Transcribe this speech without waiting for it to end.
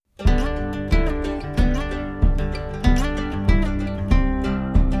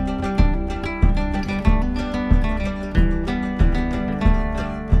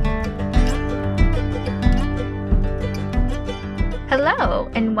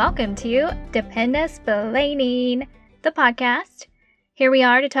and welcome to Dependesplaining, the podcast. Here we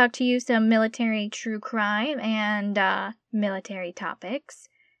are to talk to you some military true crime and military topics.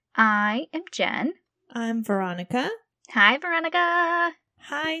 I am Jen. I'm Veronica. Hi, Veronica.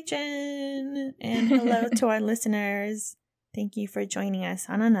 Hi, Jen. And hello to our listeners. Thank you for joining us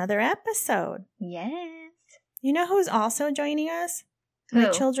on another episode. Yes. You know who's also joining us? Who? My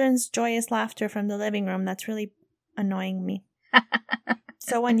children's joyous laughter from the living room. That's really annoying me.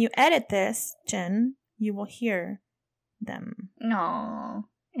 So when you edit this, Jen, you will hear them. No,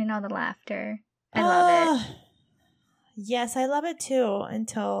 and all the laughter. I love it. Yes, I love it too,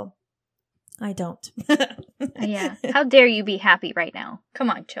 until I don't. Yeah. How dare you be happy right now?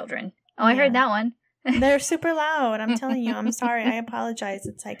 Come on, children. Oh, I heard that one. They're super loud. I'm telling you. I'm sorry. I apologize.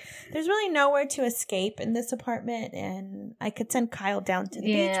 It's like there's really nowhere to escape in this apartment, and I could send Kyle down to the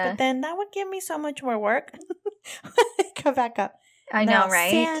beach, but then that would give me so much more work. Come back up. I know,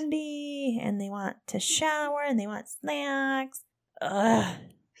 right? Sandy, and they want to shower, and they want snacks. Ugh.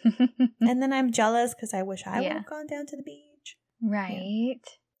 And then I'm jealous because I wish I would have gone down to the beach. Right. Yeah.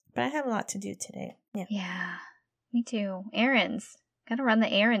 But I have a lot to do today. Yeah. Me too. Errands. Gotta run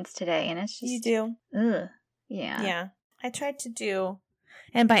the errands today, and it's just... You do? Ugh. Yeah. Yeah. I tried to do...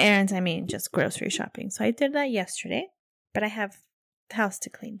 And by errands, I mean just grocery shopping. So I did that yesterday. But I have the house to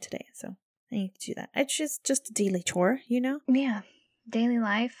clean today, so I need to do that. It's just a daily chore, you know? Yeah. Daily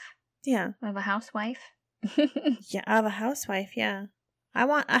life. Yeah. Of a housewife. Yeah, of a housewife, yeah. I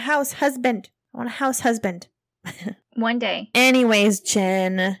want a house husband. One day. Anyways,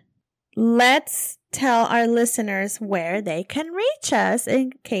 Jen, let's tell our listeners where they can reach us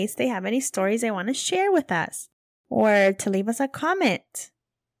in case they have any stories they want to share with us, or to leave us a comment,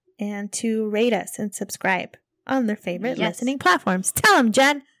 and to rate us and subscribe on their favorite listening platforms. Tell them,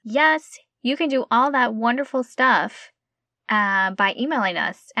 Jen. Yes, you can do all that wonderful stuff by emailing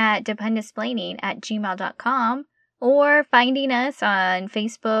us at dependesplaining@gmail.com, or finding us on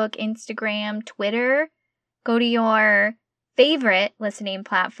Facebook, Instagram, Twitter. Go to your favorite listening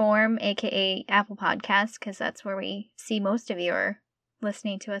platform, aka Apple Podcasts, because that's where we see most of you are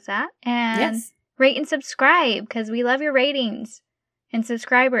listening to us at. And rate and subscribe, because we love your ratings and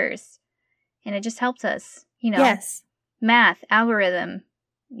subscribers. And it just helps us, you know. Yes. Math, algorithm,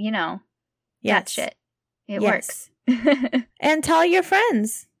 you know. That shit. It works. And tell your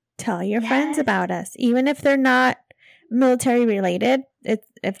friends. Tell your friends about us. Even if they're not military related,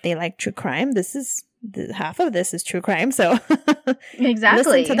 if they like true crime, half of this is true crime. So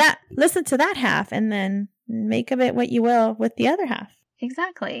exactly. Listen to that half, and then make of it what you will with the other half.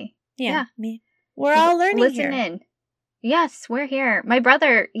 Exactly. Yeah. We're all learning Listen in. Yes, we're here. My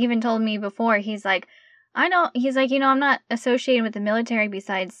brother even told me before, he's like, I'm not associated with the military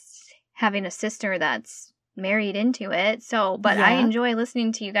besides having a sister that's married into it. So, but I enjoy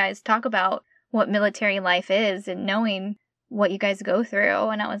listening to you guys talk about what military life is and knowing what you guys go through.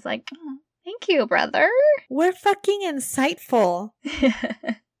 And I was like, oh, thank you, brother. We're fucking insightful,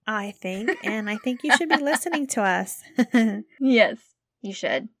 I think. And I think you should be listening to us. Yes, you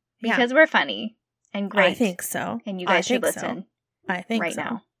should. Because we're funny and great. I think so. And you guys should listen. I think right so.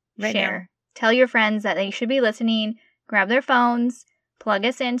 Now. Right Share. now. Tell your friends that they should be listening. Grab their phones. Plug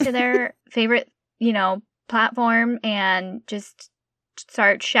us into their favorite, platform, and just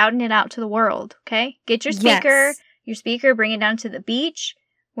start shouting it out to the world, okay? Get your speaker, bring it down to the beach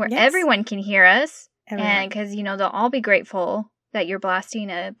where everyone can hear us. And because, they'll all be grateful that you're blasting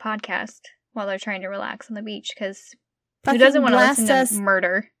a podcast while they're trying to relax on the beach, because who doesn't want to listen to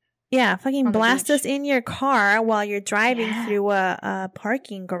murder? Yeah, fucking blast us in your car while you're driving through a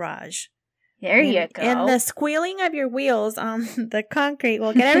parking garage. There you go. And the squealing of your wheels on the concrete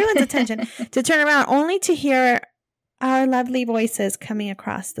will get everyone's attention to turn around, only to hear our lovely voices coming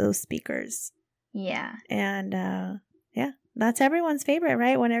across those speakers. Yeah. And, that's everyone's favorite,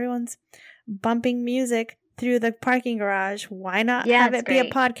 right? When everyone's bumping music through the parking garage, why not have it be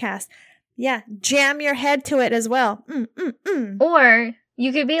a podcast? Yeah, jam your head to it as well. Or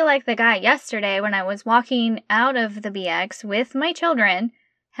you could be like the guy yesterday when I was walking out of the BX with my children,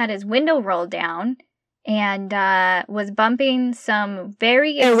 had his window rolled down, and was bumping some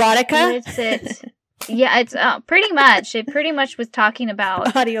very erotica. Explicit, it's pretty much. It pretty much was talking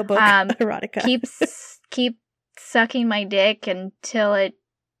about audiobook erotica. Keep sucking my dick until it,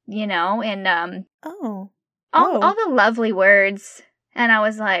 and all the lovely words. And I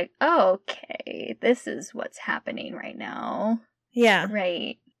was like, okay, this is what's happening right now. Yeah,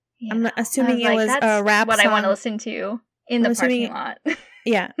 right. Yeah. I'm assuming it was a rap what song. I want to listen to in the parking lot.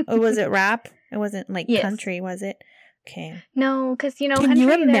 Yeah. Was it rap? It wasn't like country, was it? Okay. No, because, can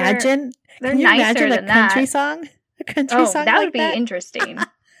you imagine? They're can you nicer imagine than a country that. song? A country song that like would be that? interesting.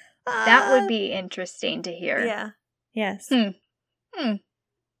 That would be interesting to hear. Yeah. Yes.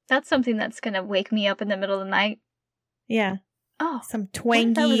 That's something that's going to wake me up in the middle of the night. Yeah. Oh, some what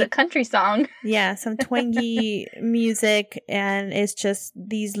if that was twangy, a country song? yeah, some twangy music, and it's just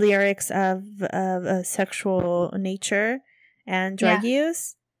these lyrics of sexual nature and drug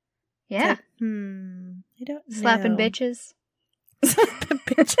use. Yeah. Like, I don't know. Slapping bitches. Slapping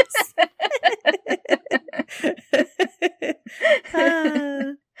bitches.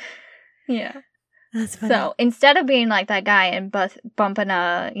 Yeah. That's funny. So instead of being like that guy and bumping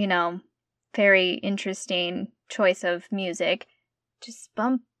a, very interesting choice of music, just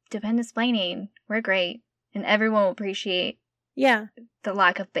bump Dependesplaining. We're great. And everyone will appreciate the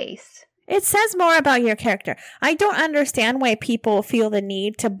lack of bass. It says more about your character. I don't understand why people feel the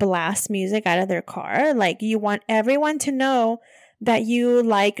need to blast music out of their car. Like, you want everyone to know that you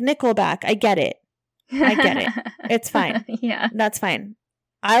like Nickelback. I get it. It's fine. Yeah. That's fine.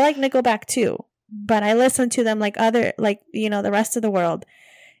 I like Nickelback too, but I listen to them like the rest of the world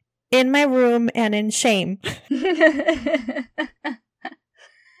in my room and in shame.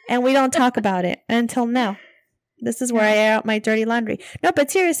 And we don't talk about it until now. This is where I air out my dirty laundry. No, but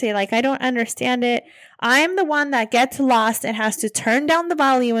seriously, like, I don't understand it. I'm the one that gets lost and has to turn down the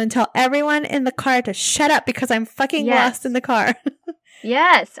volume and tell everyone in the car to shut up because I'm fucking lost in the car.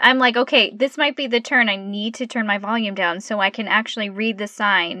 Yes. I'm like, okay, this might be the turn. I need to turn my volume down so I can actually read the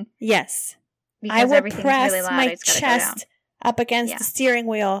sign. Yes. Because I will everything's press really loud. my chest up against the steering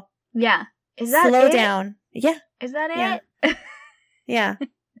wheel. Yeah. Is that Slow it? down. Yeah. Is that it? Yeah.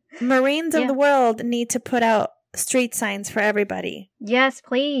 Marines of the world need to put out street signs for everybody. Yes,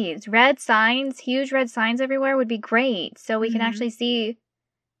 please. Red signs, huge red signs everywhere would be great. So we can actually see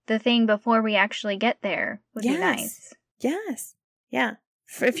the thing before we actually get there. Would be nice. Yes. Yeah.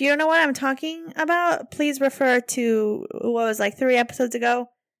 If you don't know what I'm talking about, please refer to what was like 3 episodes ago,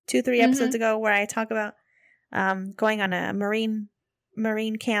 2-3 episodes ago, where I talk about going on a marine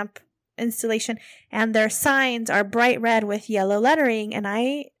camp installation, and their signs are bright red with yellow lettering, and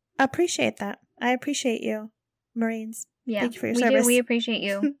I appreciate that. I appreciate you, Marines. Yeah, thank you for your service. We appreciate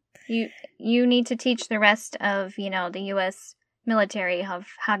you. You need to teach the rest of the U.S. military of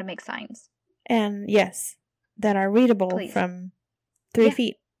how to make signs. And yes, that are readable from 3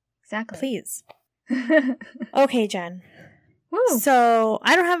 feet. Exactly. Please. Okay, Jen. Woo. So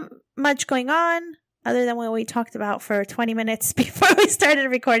I don't have much going on other than what we talked about for 20 minutes before we started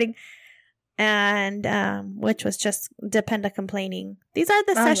recording. And which was just Dependa complaining. These are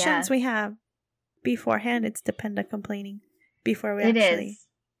the sessions we have beforehand. It's Dependa complaining before we actually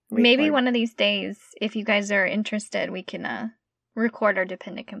record. Maybe one of these days, if you guys are interested, we can record our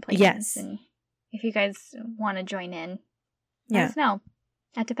Dependa complaining. Yes. And if you guys want to join in, let us know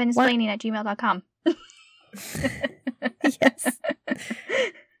at dependesplaining@gmail.com. Yes.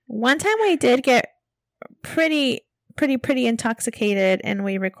 One time we did get pretty intoxicated and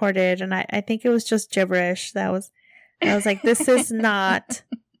we recorded, and I think it was just gibberish. I was like, this is not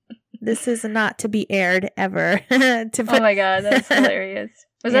to be aired ever. Oh my god, that's hilarious.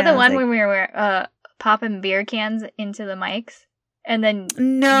 Was that the one when we were popping beer cans into the mics and then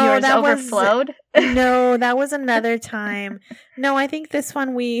yours overflowed? No, that was another time. No, I think this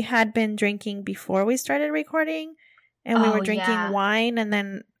one we had been drinking before we started recording, and we were drinking wine, and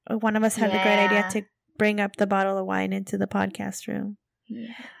then one of us had the great idea to bring up the bottle of wine into the podcast room.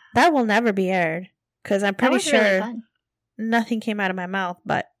 Yeah. That will never be aired because I'm pretty sure really nothing came out of my mouth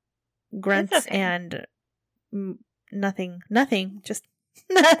but grunts and nothing, just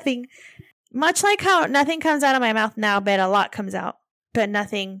nothing. Much like how nothing comes out of my mouth now, but a lot comes out, but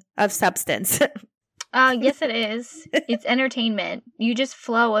nothing of substance. Yes, it is. It's entertainment. You just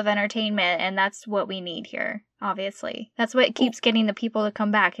flow of entertainment, and that's what we need here, obviously. That's what keeps getting the people to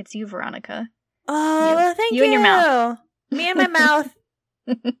come back. It's you, Veronica. Oh, well, thank you. You and your mouth. Me and my mouth.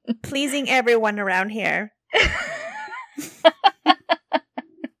 Pleasing everyone around here.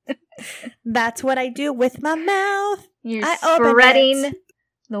 That's what I do with my mouth. You're spreading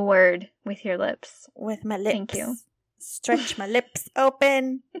the word with your lips. With my lips. Thank you. Stretch my lips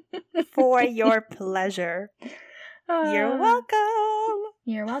open for your pleasure. You're welcome.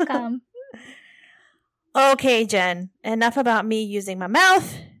 You're welcome. Okay, Jen. Enough about me using my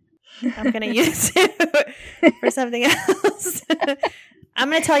mouth. I'm going to use it for something else.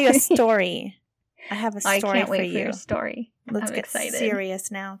 I'm going to tell you a story. I have a story for you. I can't wait for your story. Let's get excited. Serious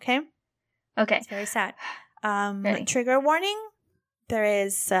now, okay? Okay. It's very sad. Trigger warning. There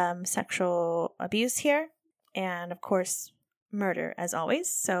is some sexual abuse here. And, of course, murder, as always.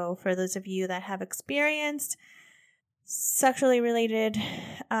 So, for those of you that have experienced sexually related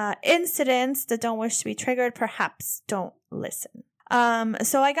incidents that don't wish to be triggered, perhaps don't listen.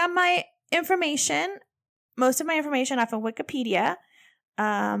 So I got my information, most of my information off of Wikipedia,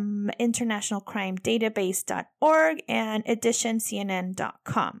 internationalcrimedatabase.org, and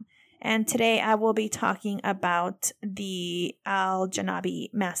editioncnn.com. And today I will be talking about the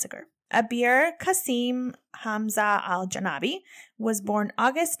Al-Janabi massacre. Abir Qasim Hamza Al-Janabi was born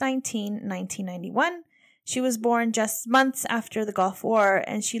August 19, 1991. She was born just months after the Gulf War,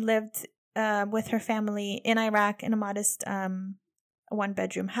 and she lived with her family in Iraq in a modest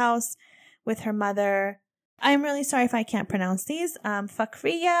one-bedroom house with her mother. I'm really sorry if I can't pronounce these.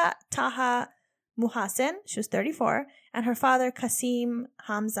 Fakhriya Taha Muhassin, she was 34, and her father Qasim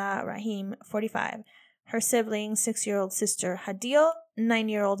Hamza Rahim, 45. Her siblings, 6-year-old sister Hadil,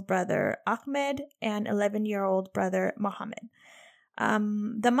 9-year-old brother Ahmed, and 11-year-old brother Mohammed.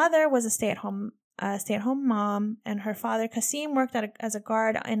 The mother was a stay-at-home mom, and her father Qasim worked as a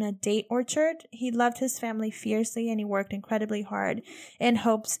guard in a date orchard. He loved his family fiercely, and he worked incredibly hard in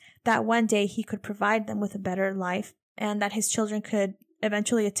hopes that one day he could provide them with a better life and that his children could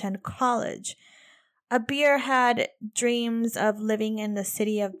eventually attend college. Abir had dreams of living in the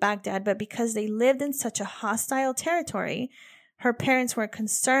city of Baghdad, but because they lived in such a hostile territory, her parents were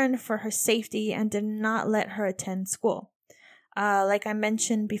concerned for her safety and did not let her attend school. Like I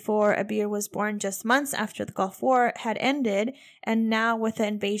mentioned before, Abir was born just months after the Gulf War had ended, and now with the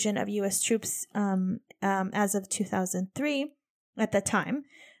invasion of U.S. troops as of 2003, at the time,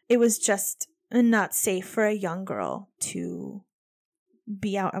 it was just not safe for a young girl to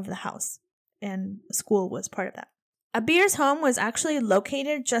be out of the house, and school was part of that. Abir's home was actually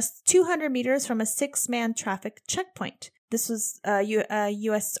located just 200 meters from a 6-man traffic checkpoint. This was a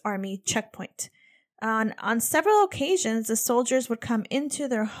U.S. Army checkpoint. On several occasions, the soldiers would come into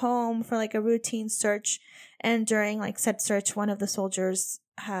their home for like a routine search. And during like said search, one of the soldiers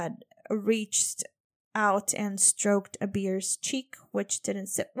had reached out and stroked Abir's cheek, which didn't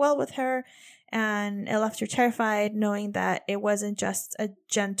sit well with her. And it left her terrified, knowing that it wasn't just a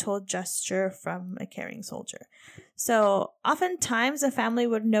gentle gesture from a caring soldier. So oftentimes the family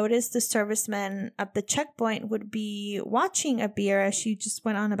would notice the servicemen at the checkpoint would be watching Abir as she just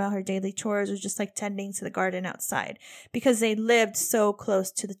went on about her daily chores or just like tending to the garden outside, because they lived so close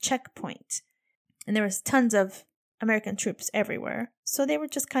to the checkpoint. And there was tons of American troops everywhere. So they were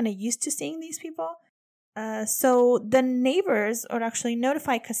just kind of used to seeing these people. So the neighbors would actually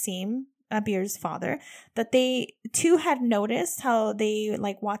notify Qasim, Abir's father, that they too had noticed how they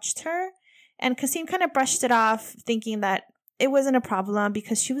like watched her, and Qasim kind of brushed it off, thinking that it wasn't a problem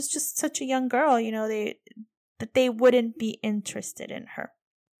because she was just such a young girl, you know, that they wouldn't be interested in her.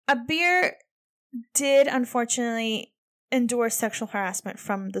 Abir did unfortunately endure sexual harassment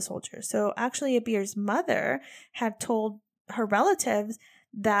from the soldiers. So actually Abir's mother had told her relatives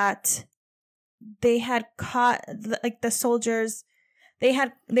that they had caught like the soldiers. They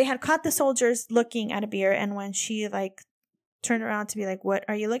had caught the soldiers looking at Abir, and when she like turned around to be like, "What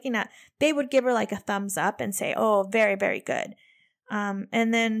are you looking at?" they would give her like a thumbs up and say, "Oh, very, very good."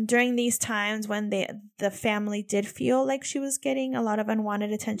 And then during these times when the family did feel like she was getting a lot of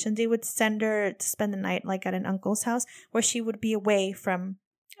unwanted attention, they would send her to spend the night like at an uncle's house where she would be away from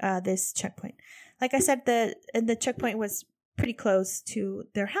this checkpoint. Like I said, the checkpoint was pretty close to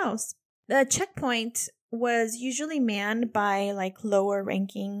their house. The checkpoint was usually manned by like lower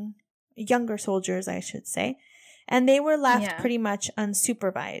ranking younger soldiers, I should say, and they were left pretty much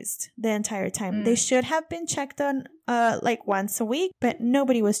unsupervised the entire time. They should have been checked on like once a week, but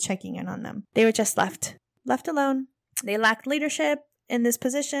nobody was checking in on them. They were just left alone. They lacked leadership in this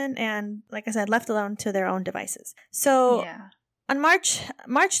position, and like I said, left alone to their own devices. So on March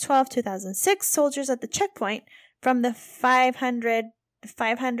 12, 2006, soldiers at the checkpoint from the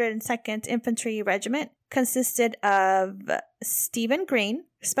 502nd Infantry Regiment consisted of Stephen Green,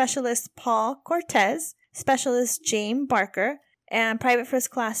 Specialist Paul Cortez, Specialist James Barker, and Private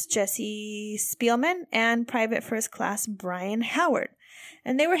First Class Jesse Spielman, and Private First Class Brian Howard.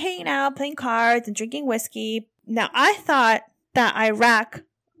 And they were hanging out, playing cards, and drinking whiskey. Now, I thought that Iraq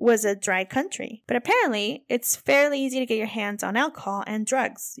was a dry country, but apparently it's fairly easy to get your hands on alcohol and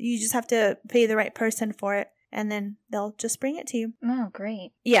drugs. You just have to pay the right person for it, and then they'll just bring it to you. Oh,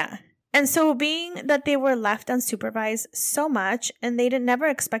 great. Yeah. And so being that they were left unsupervised so much, and they never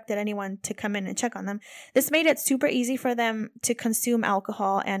expected anyone to come in and check on them, this made it super easy for them to consume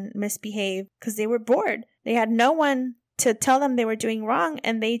alcohol and misbehave because they were bored. They had no one to tell them they were doing wrong,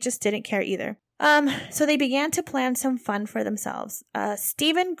 and they just didn't care either. So they began to plan some fun for themselves.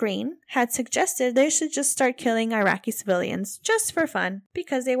 Stephen Green had suggested they should just start killing Iraqi civilians just for fun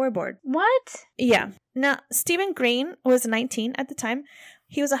because they were bored. What? Yeah. Now, Stephen Green was 19 at the time.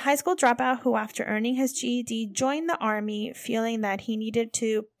 He was a high school dropout who, after earning his GED, joined the army, feeling that he needed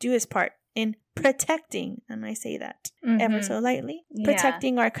to do his part in protecting, and I say that ever so lightly,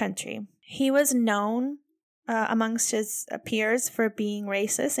 protecting our country. He was known amongst his peers for being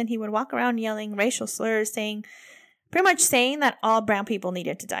racist, and he would walk around yelling racial slurs, pretty much saying that all brown people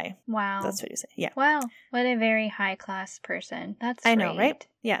needed to die. Wow. That's what he said. Yeah. Wow. What a very high class person. That's I know, right?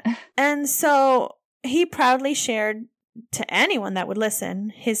 Yeah. And so he proudly shared to anyone that would listen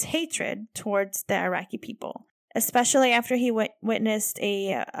his hatred towards the Iraqi people, especially after he witnessed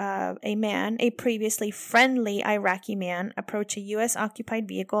a previously friendly Iraqi man approach a U.S. occupied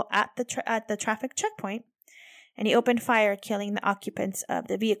vehicle at the traffic checkpoint, and he opened fire, killing the occupants of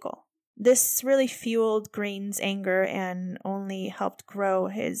the vehicle. This really fueled Green's anger and only helped grow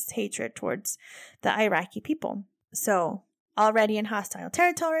his hatred towards the Iraqi people. So, already in hostile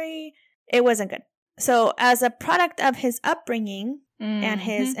territory, it wasn't good. So, as a product of his upbringing and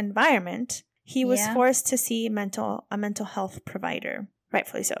his environment, he was forced to see a mental health provider.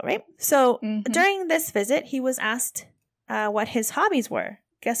 Rightfully so, right? So, during this visit, he was asked what his hobbies were.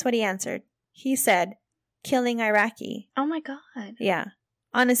 Guess what he answered? He said, killing Iraqi. Oh my God. Yeah.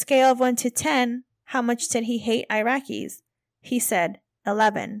 On a scale of 1 to 10, how much did he hate Iraqis? He said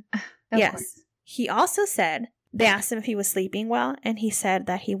 11. Yes. Course. He also said, they asked him if he was sleeping well, and he said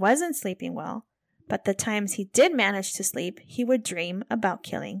that he wasn't sleeping well. But the times he did manage to sleep, he would dream about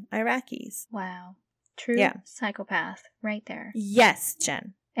killing Iraqis. Wow. True psychopath right there. Yes,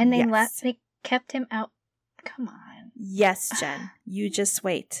 Jen. And they kept him out. Come on. Yes, Jen. You just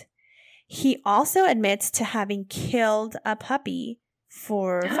wait. He also admits to having killed a puppy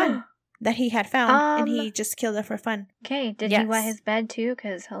for fun that he had found, and he just killed it for fun. Okay, did he wet his bed too?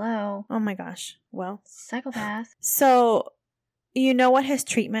 Because, hello. Oh my gosh. Well. Psychopath. So, you know what his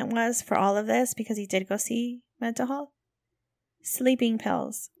treatment was for all of this? Because he did go see mental health? Sleeping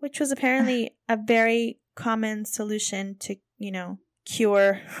pills, which was apparently a very common solution to,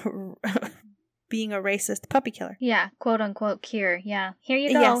 cure being a racist puppy killer. Yeah, quote unquote cure. Yeah. Here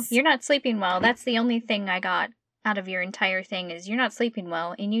you go. Yes. You're not sleeping well. That's the only thing I got out of your entire thing is you're not sleeping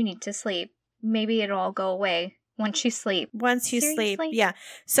well and you need to sleep. Maybe it'll all go away once you sleep. Once you sleep. Yeah.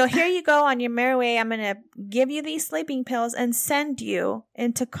 So here you go on your merry way. I'm going to give you these sleeping pills and send you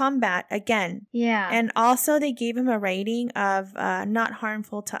into combat again. Yeah. And also they gave him a rating of not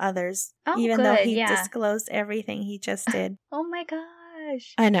harmful to others. Oh, even good. Though he disclosed everything he just did. Oh my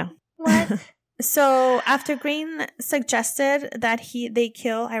gosh. I know. What? So, after Green suggested that they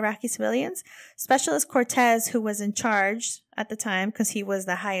kill Iraqi civilians, Specialist Cortez, who was in charge at the time, because he was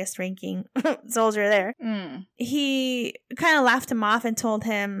the highest ranking soldier there, he kind of laughed him off and told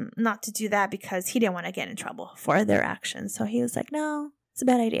him not to do that because he didn't want to get in trouble for their actions. So, he was like, no, it's a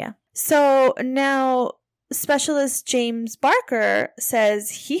bad idea. So, now Specialist James Barker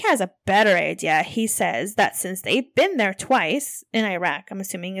says he has a better idea. He says that since they've been there twice in Iraq, I'm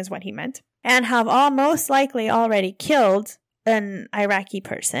assuming is what he meant, and have all most likely already killed an Iraqi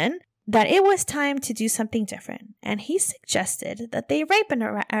person, that it was time to do something different. And he suggested that they rape an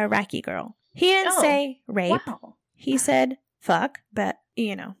Iraqi girl. He didn't say rape. Wow. He said fuck, but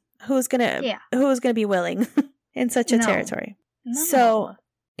who's gonna be willing in such a territory? No. So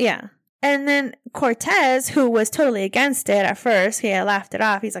yeah. And then Cortez, who was totally against it at first, he had laughed it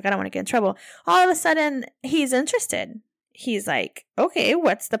off. He's like, I don't want to get in trouble. All of a sudden, he's interested. He's like, okay,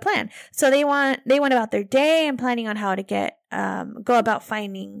 what's the plan? So they went about their day and planning on how to go about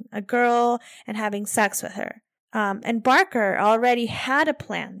finding a girl and having sex with her. And Barker already had a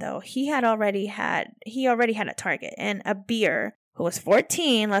plan, though. He already had a target, and Abir, who was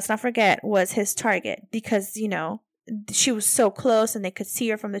 14, let's not forget, was his target because, she was so close and they could see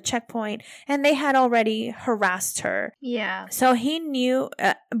her from the checkpoint, and they had already harassed her. Yeah. So he knew,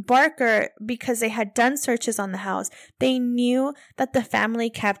 Barker, because they had done searches on the house, they knew that the family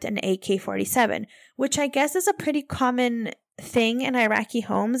kept an AK-47, which I guess is a pretty common thing in Iraqi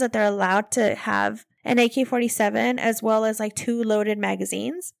homes, that they're allowed to have an AK-47 as well as like 2 loaded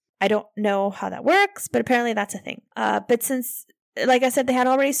magazines. I don't know how that works, but apparently that's a thing. But since, like I said, they had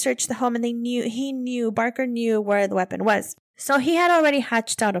already searched the home, and Barker knew where the weapon was. So he had already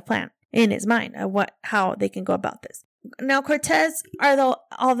hatched out a plan in his mind of how they can go about this. Now, Cortez,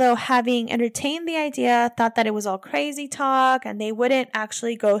 although having entertained the idea, thought that it was all crazy talk and they wouldn't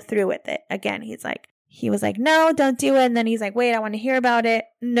actually go through with it. Again, he was like, no, don't do it. And then he's like, wait, I want to hear about it.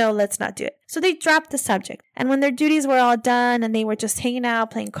 No, let's not do it. So they dropped the subject. And when their duties were all done and they were just hanging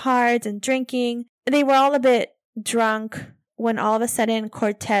out, playing cards and drinking, they were all a bit drunk when all of a sudden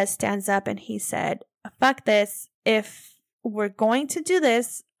Cortez stands up and he said, fuck this. If we're going to do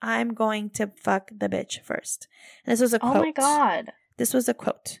this, I'm going to fuck the bitch first. And this was a quote. Oh my God. This was a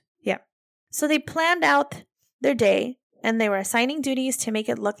quote. Yeah. So they planned out their day, and they were assigning duties to make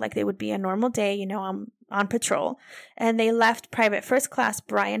it look like they would be a normal day, on patrol. And they left Private First Class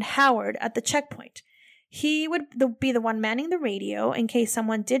Brian Howard at the checkpoint. He would be the one manning the radio in case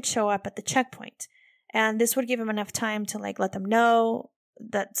someone did show up at the checkpoint. And this would give him enough time to let them know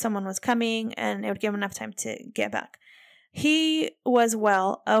that someone was coming, and it would give him enough time to get back. He was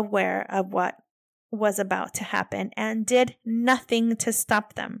well aware of what was about to happen and did nothing to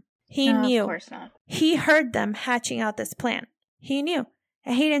stop them. He knew. Of course not. He heard them hatching out this plan. He knew,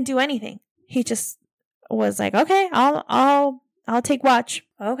 and he didn't do anything. He just was like, "Okay, I'll take watch."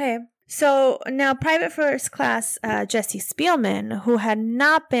 Okay. So now Private First Class Jesse Spielman, who had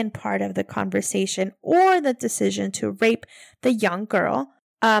not been part of the conversation or the decision to rape the young girl,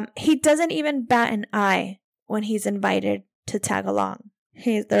 he doesn't even bat an eye when he's invited to tag along.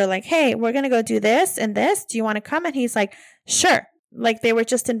 They're like, "Hey, we're going to go do this and this. Do you want to come?" And he's like, "Sure." Like they were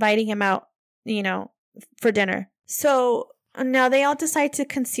just inviting him out, for dinner. So now they all decide to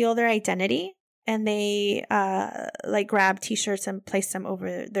conceal their identity. And they grab t-shirts and place them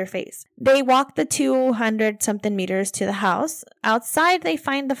over their face. They walk the 200-something meters to the house. Outside, they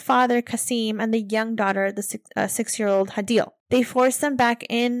find the father, Kasim, and the young daughter, the 6-year-old Hadil. They force them back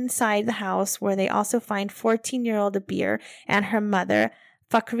inside the house, where they also find 14-year-old Abir and her mother,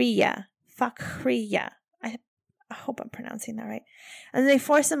 Fakhriya. I hope I'm pronouncing that right. And they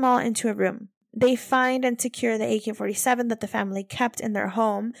force them all into a room. They find and secure the AK-47 that the family kept in their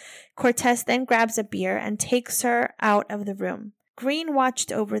home. Cortez then grabs Abir and takes her out of the room. Green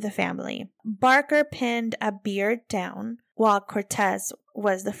watched over the family. Barker pinned Abir down, while Cortez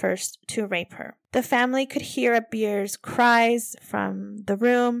was the first to rape her. The family could hear Abir's cries from the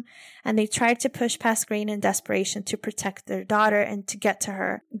room, and they tried to push past Green in desperation to protect their daughter and to get to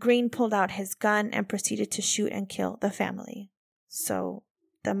her. Green pulled out his gun and proceeded to shoot and kill the family. So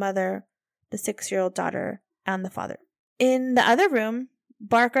the mother, the 6-year-old daughter, and the father. In the other room,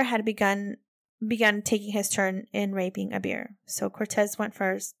 Barker had begun taking his turn in raping Abir. So Cortez went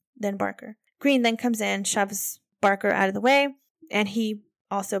first, then Barker. Green then comes in, shoves Barker out of the way, and he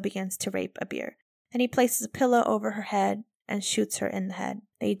also begins to rape Abir. And he places a pillow over her head and shoots her in the head.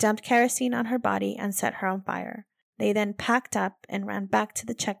 They dumped kerosene on her body and set her on fire. They then packed up and ran back to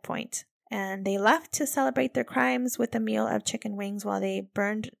the checkpoint. And they left to celebrate their crimes with a meal of chicken wings while they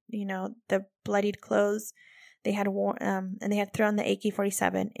burned, the bloodied clothes they had worn, and they had thrown the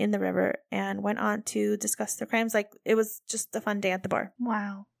AK-47 in the river and went on to discuss their crimes. Like, it was just a fun day at the bar.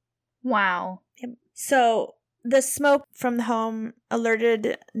 Wow. Yep. So the smoke from the home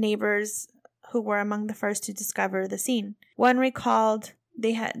alerted neighbors who were among the first to discover the scene. One recalled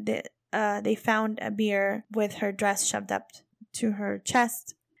they found Abir with her dress shoved up to her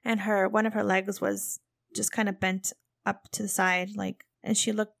chest. And one of her legs was just kind of bent up to the side, and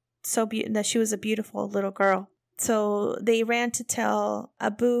she looked so beautiful that she was a beautiful little girl. So they ran to tell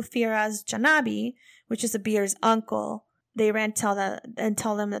Abu Firas Janabi, which is Abir's uncle. They ran to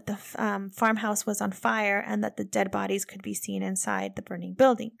tell them that the farmhouse was on fire and that the dead bodies could be seen inside the burning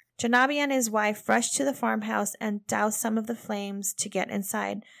building. Janabi and his wife rushed to the farmhouse and doused some of the flames to get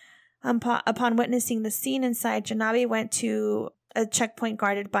inside. Upon witnessing the scene inside, Janabi went to a checkpoint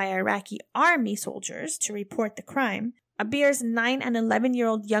guarded by Iraqi army soldiers to report the crime. Abir's 9 and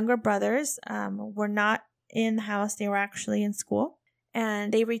 11-year-old younger brothers were not in the house. They were actually in school.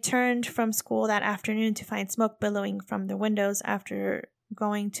 And they returned from school that afternoon to find smoke billowing from the windows after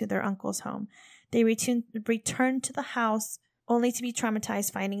going to their uncle's home. They returned to the house only to be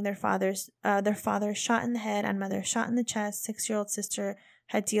traumatized, finding their father shot in the head and mother shot in the chest, 6-year-old sister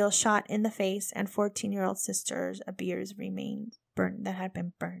Hadil shot in the face, and 14-year-old sister Abir's remains had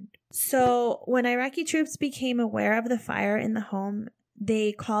been burned. So when Iraqi troops became aware of the fire in the home,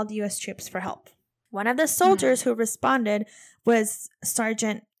 they called U.S. troops for help. One of the soldiers who responded was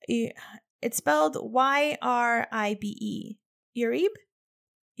Sergeant, it's spelled Yribe.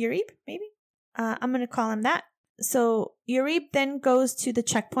 Uribe, maybe? I'm going to call him that. So Uribe then goes to the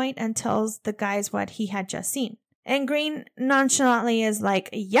checkpoint and tells the guys what he had just seen. And Green nonchalantly is like,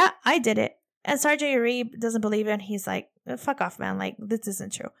 "Yeah, I did it." And Sergeant Uribe doesn't believe it. And he's like, "Fuck off, man. This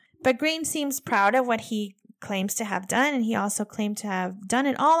isn't true." But Green seems proud of what he claims to have done. And he also claimed to have done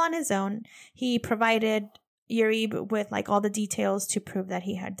it all on his own. He provided Uribe with all the details to prove that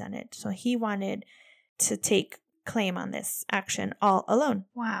he had done it. So he wanted to take claim on this action all alone.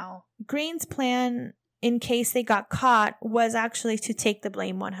 Wow. Green's plan, in case they got caught, was actually to take the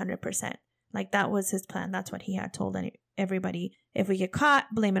blame 100%. That was his plan. That's what he had told everybody. If we get caught,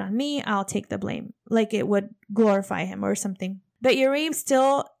 blame it on me. I'll take the blame. It would glorify him or something. But Uribe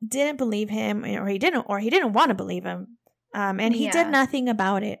still didn't believe him, or he didn't want to believe him. And he did nothing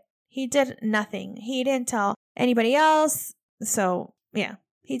about it. He did nothing. He didn't tell anybody else. So, yeah.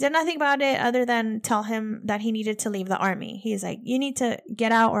 He did nothing about it other than tell him that he needed to leave the army. He's like, you need to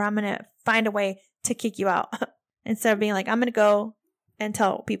get out or I'm going to find a way to kick you out. Instead of being like, I'm going to go and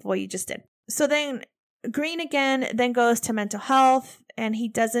tell people what you just did. So then Green again then goes to mental health and he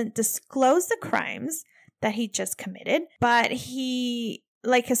doesn't disclose the crimes that he just committed. But he,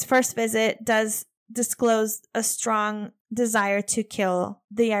 like his first visit, does disclose a strong desire to kill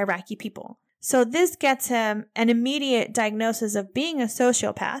the Iraqi people. So this gets him an immediate diagnosis of being a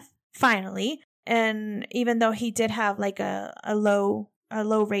sociopath, finally. And even though he did have like a low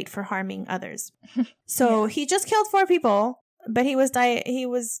rate for harming others. So he just killed 4 people, but he had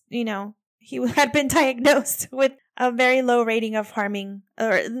been diagnosed with a very low rating of harming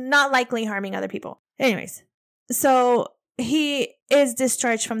or not likely harming other people. Anyways, so he is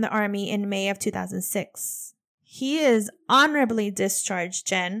discharged from the army in May of 2006. He is honorably discharged,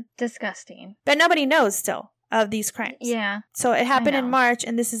 Jen. Disgusting. But nobody knows still of these crimes. Yeah. So it happened in March,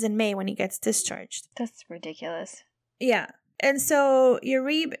 and this is in May when he gets discharged. That's ridiculous. Yeah. And so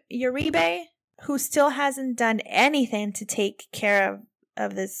Uribe, who still hasn't done anything to take care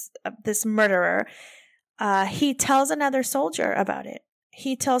of this murderer, he tells another soldier about it.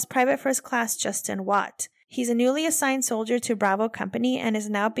 He tells Private First Class Justin Watt. He's a newly assigned soldier to Bravo Company and is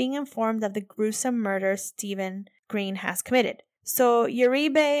now being informed of the gruesome murder Stephen Green has committed. So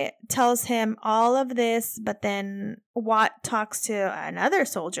Uribe tells him all of this, but then Watt talks to another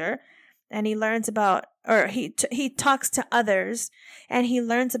soldier and he learns about, or he talks to others and he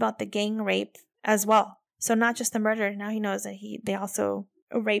learns about the gang rape as well. So not just the murder, now he knows that they also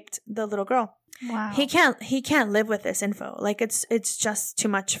raped the little girl. Wow. He can't live with this info. Like it's just too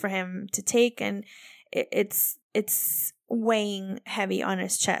much for him to take, and it's weighing heavy on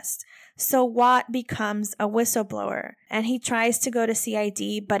his chest. So Watt becomes a whistleblower and he tries to go to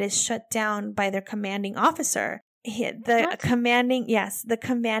CID but is shut down by their commanding officer. The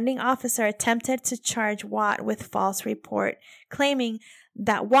commanding officer attempted to charge Watt with false report, claiming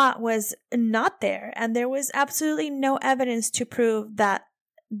that Watt was not there and there was absolutely no evidence to prove that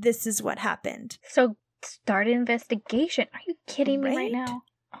this is what happened. So start an investigation. Are you kidding me right now?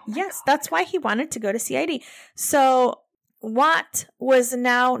 Oh yes, God. That's why he wanted to go to CID. So Watt was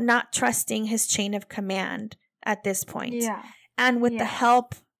now not trusting his chain of command at this point. Yeah. And with the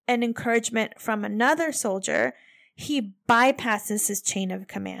help and encouragement from another soldier, he bypasses his chain of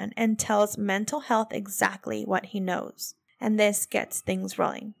command and tells mental health exactly what he knows. And this gets things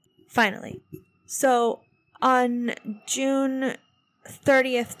rolling. Finally. So on June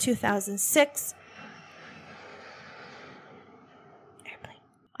 30th, 2006,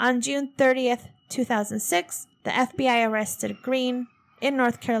 on June 30th, 2006, the FBI arrested Green in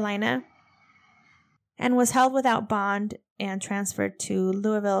North Carolina and was held without bond and transferred to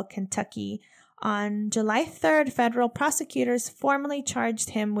Louisville, Kentucky. On July 3rd, federal prosecutors formally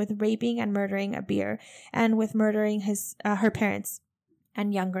charged him with raping and murdering Abir and with murdering her parents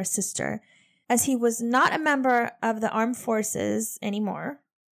and younger sister. As he was not a member of the armed forces anymore,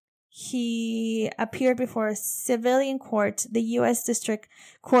 he appeared before a civilian court, the U.S. District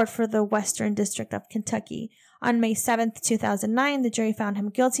Court for the Western District of Kentucky. On May 7th, 2009, the jury found him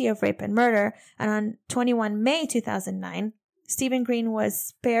guilty of rape and murder, and on 21 May 2009, Stephen Green was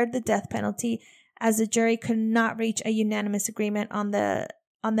spared the death penalty as the jury could not reach a unanimous agreement on the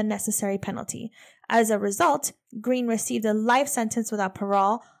necessary penalty. As a result, Green received a life sentence without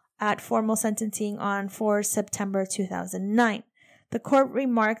parole at formal sentencing on 4 September 2009. The court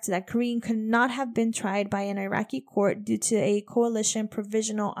remarked that Green could not have been tried by an Iraqi court due to a coalition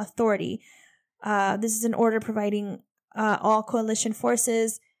provisional authority. This is an order providing all coalition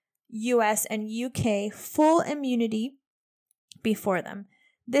forces, U.S. and U.K., full immunity before them.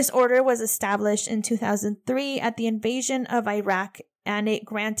 This order was established in 2003 at the invasion of Iraq, and it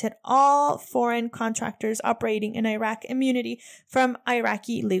granted all foreign contractors operating in Iraq immunity from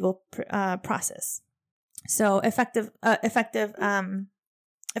Iraqi legal process. So effectively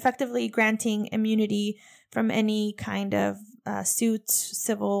granting immunity from any kind of suit,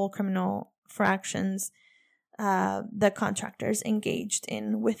 civil, criminal for actions the contractors engaged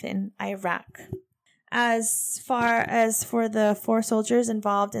in within Iraq. As far as for the 4 soldiers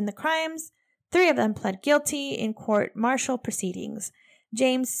involved in the crimes, 3 of them pled guilty in court-martial proceedings.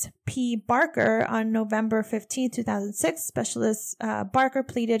 James P. Barker, on November 15, 2006, Specialist Barker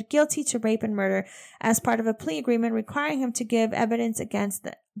pleaded guilty to rape and murder as part of a plea agreement requiring him to give evidence against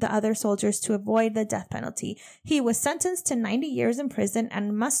the other soldiers to avoid the death penalty. He was sentenced to 90 years in prison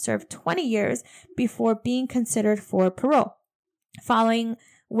and must serve 20 years before being considered for parole, following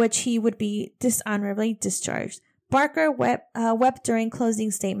which he would be dishonorably discharged. Barker wept during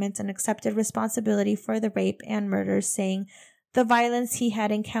closing statements and accepted responsibility for the rape and murders, saying the violence he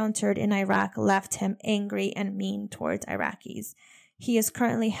had encountered in Iraq left him angry and mean towards Iraqis. He is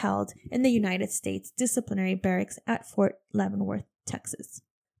currently held in the United States Disciplinary Barracks at Fort Leavenworth, Texas.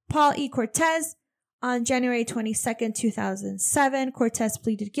 Paul E. Cortez. On January 22, 2007, Cortez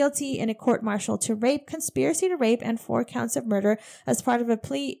pleaded guilty in a court-martial to rape, conspiracy to rape, and 4 counts of murder as part of a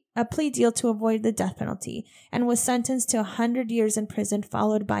plea deal to avoid the death penalty, and was sentenced to 100 years in prison,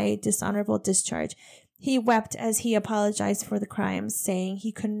 followed by a dishonorable discharge. He wept as he apologized for the crimes, saying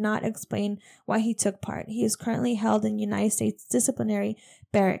he could not explain why he took part. He is currently held in United States Disciplinary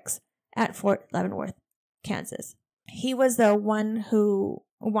Barracks at Fort Leavenworth, Kansas. He was the one who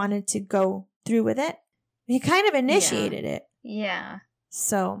wanted to go through with it. He kind of initiated it. Yeah.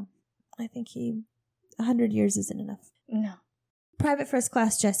 So I think 100 years isn't enough. No. Private First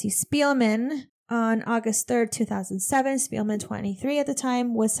Class Jesse Spielman. On August 3rd, 2007, Spielman, 23 at the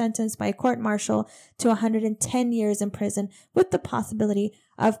time, was sentenced by a court-martial to 110 years in prison with the possibility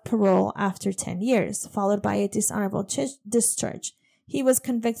of parole after 10 years, followed by a dishonorable discharge. He was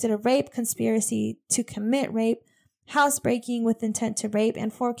convicted of rape, conspiracy to commit rape, housebreaking with intent to rape,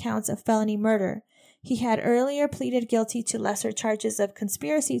 and 4 counts of felony murder. He had earlier pleaded guilty to lesser charges of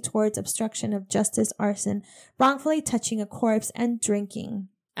conspiracy towards obstruction of justice, arson, wrongfully touching a corpse, and drinking.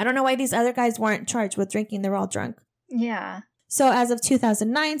 I don't know why these other guys weren't charged with drinking. They're all drunk. Yeah. So as of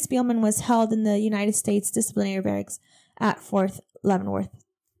 2009, Spielman was held in the United States Disciplinary Barracks at Fort Leavenworth,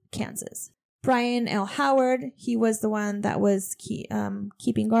 Kansas. Brian L. Howard, he was the one that was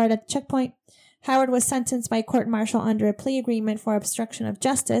keeping guard at the checkpoint. Howard was sentenced by court-martial under a plea agreement for obstruction of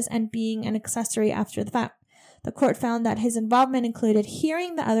justice and being an accessory after the fact. The court found that his involvement included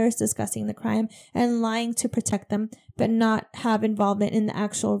hearing the others discussing the crime and lying to protect them, but not have involvement in the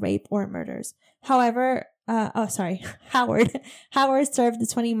actual rape or murders. However, Howard served the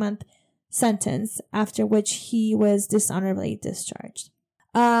 20-month sentence, after which he was dishonorably discharged.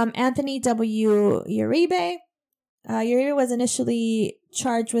 Anthony W. Uribe. Uribe was initially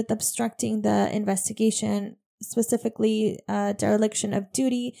charged with obstructing the investigation, specifically dereliction of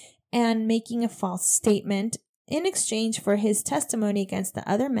duty and making a false statement. In exchange for his testimony against the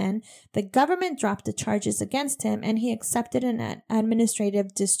other men, the government dropped the charges against him, and he accepted an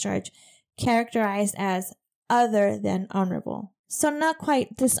administrative discharge characterized as other than honorable. So not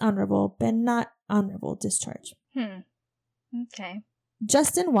quite dishonorable, but not honorable discharge. Okay.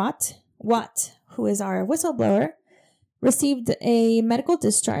 Justin Watt, who is our whistleblower, received a medical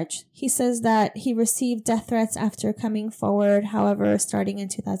discharge. He says that he received death threats after coming forward. However, starting in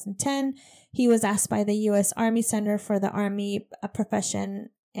 2010, he was asked by the U.S. Army Center for the Army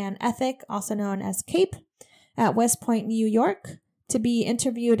Profession and Ethic, also known as CAPE, at West Point, New York, to be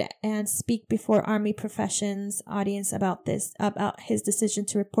interviewed and speak before Army Professions audience about his decision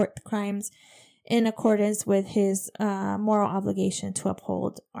to report the crimes in accordance with his moral obligation to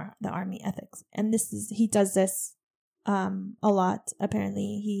uphold the Army ethics. And he does this a lot.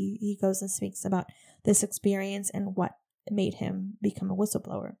 Apparently, he goes and speaks about this experience and what made him become a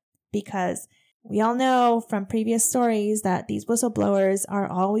whistleblower. Because we all know from previous stories that these whistleblowers are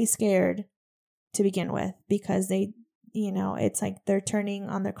always scared to begin with, because they, it's like they're turning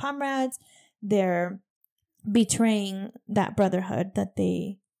on their comrades. They're betraying that brotherhood that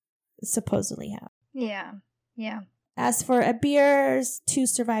they supposedly have. Yeah. Yeah. As for Abir's 2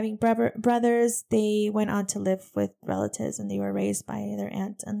 surviving brothers, they went on to live with relatives, and they were raised by their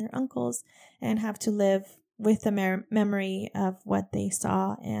aunt and their uncles, and have to live with the memory of what they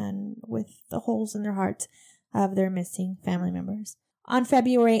saw and with the holes in their heart of their missing family members. On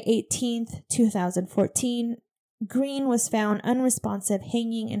February 18th, 2014, Green was found unresponsive,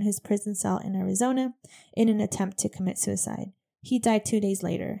 hanging in his prison cell in Arizona in an attempt to commit suicide. He died 2 days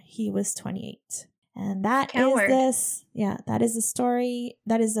later. He was 28. And that is the story.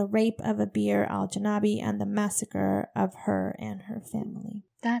 That is the rape of Abir al-Janabi and the massacre of her and her family.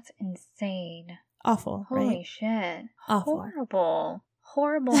 That's insane. Awful, right? Holy shit. Awful.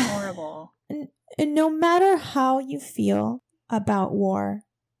 Horrible. And no matter how you feel about war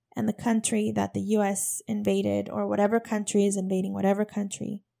and the country that the U.S. invaded, or whatever country is invading whatever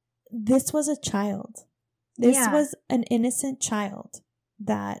country, this was a child. This was an innocent child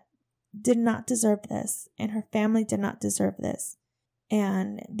that did not deserve this, and her family did not deserve this.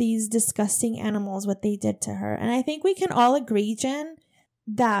 And these disgusting animals, what they did to her. And I think we can all agree, Jen,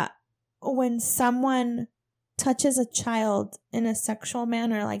 that when someone touches a child in a sexual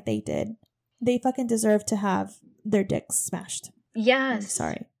manner like they did, they fucking deserve to have their dicks smashed. Yes. I'm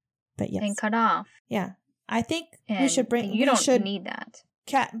sorry, but yes. And cut off. Yeah. I think and we should you don't need that.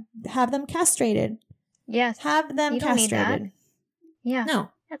 Have them castrated. Yes. Have them You don't need that. castrated. Yeah.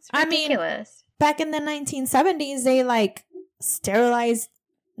 No. That's I mean, ridiculous. Back in the 1970s, they like sterilized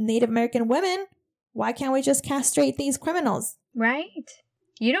Native American women. Why can't we just castrate these criminals? Right?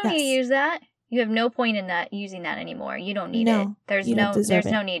 You don't need to Yes. use that. You have no point in that using that anymore. You don't need No, it. There's you don't no deserve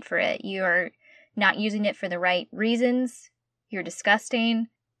there's no need for it. You're not using it for the right reasons. You're disgusting.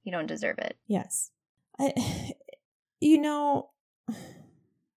 You don't deserve it. Yes. You know,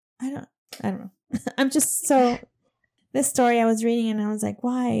 I don't know. I'm just so, this story I was reading and I was like,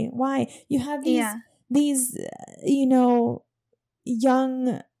 why? You have these, you know,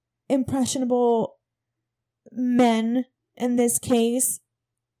 young, impressionable men in this case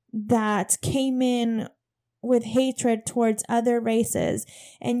that came in with hatred towards other races,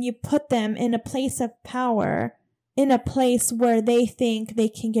 and you put them in a place of power, in a place where they think they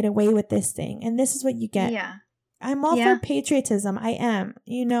can get away with this thing. And this is what you get. Yeah. I'm all for patriotism. I am.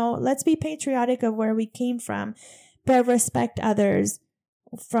 You know, let's be patriotic of where we came from, but respect others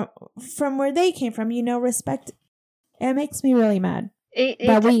from where they came from. You know, respect. It makes me really mad.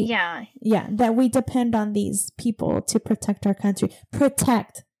 That we depend on these people to protect our country.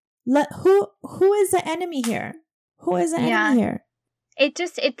 Protect. Who is the enemy here? Who is the enemy here?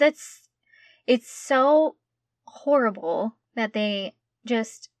 It's so horrible that they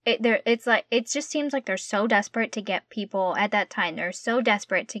just it just seems like they're so desperate to get people at that time. They're so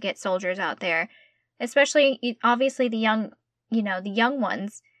desperate to get soldiers out there, especially obviously the young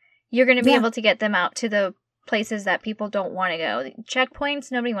ones. You're going to be able to get them out to the places that people don't want to go.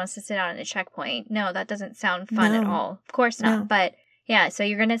 Checkpoints, nobody wants to sit out in a checkpoint. No, that doesn't sound fun at all. Of course not. No. But yeah, so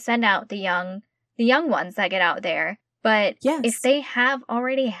you're going to send out the young ones that get out there. But if they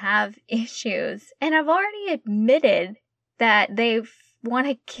already have issues and have already admitted that they want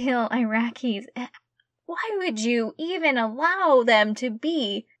to kill Iraqis, why would you even allow them to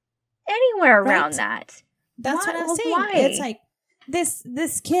be anywhere around that? That's what I'm saying. Why? It's like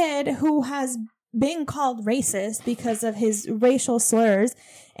this kid who has been called racist because of his racial slurs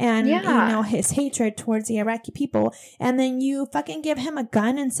and you know, his hatred towards the Iraqi people, and then you fucking give him a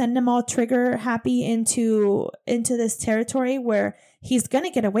gun and send him all trigger happy into this territory where he's gonna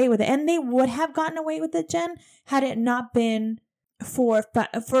get away with it. And they would have gotten away with it, Jen, had it not been for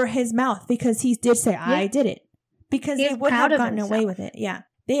his mouth, because he did say I did it, because they would have gotten away with it.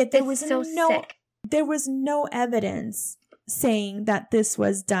 There was no evidence saying that this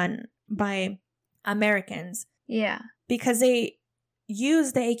was done by Americans. Yeah. Because they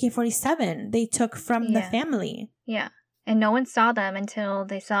used the AK-47 they took from the family. Yeah. And no one saw them until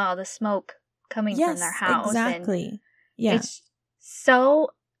they saw the smoke coming from their house. Exactly. And it's so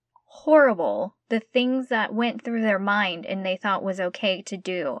horrible, the things that went through their mind and they thought was okay to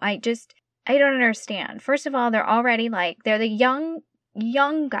do. I don't understand. First of all, they're already they're the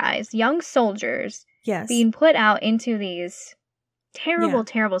young guys, young soldiers being put out into these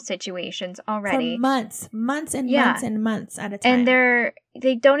terrible situations already. For months and months and months at a time. And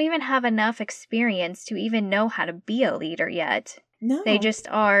they don't even have enough experience to even know how to be a leader yet. No. They just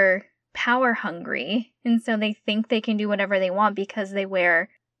are power hungry. And so they think they can do whatever they want because they wear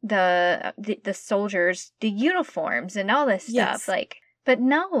the soldiers, the uniforms and all this stuff. But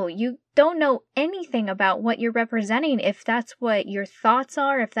no, you don't know anything about what you're representing, if that's what your thoughts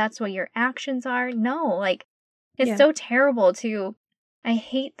are, if that's what your actions are. No, it's so terrible I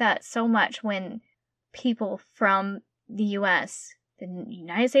hate that so much when people from the U.S., the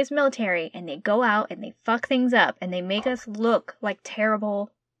United States military, and they go out and they fuck things up and they make us look like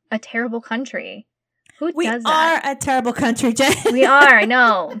a terrible country. Who does that? We are a terrible country, Jen. We are, I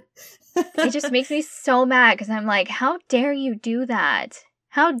know. It just makes me so mad because I'm like, how dare you do that?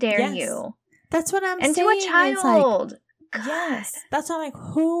 How dare you? That's what I'm saying. And to a child. Yes. That's why I'm like,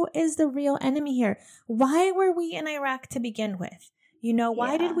 who is the real enemy here? Why were we in Iraq to begin with? You know,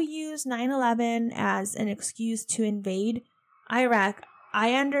 why did we use 9/11 as an excuse to invade Iraq?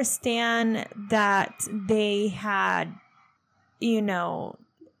 I understand that they had, you know,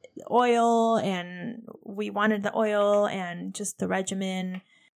 oil and we wanted the oil and just the regimen.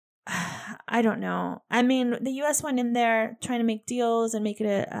 I don't know. I mean, the U.S. went in there trying to make deals and make it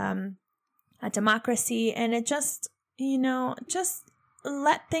a democracy, and it just, you know, just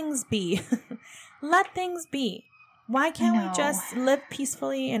let things be. Let things be. Why can't we just live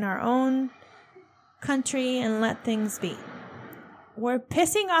peacefully in our own country and let things be? We're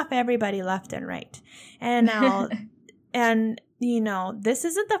pissing off everybody left and right. And now, and you know, this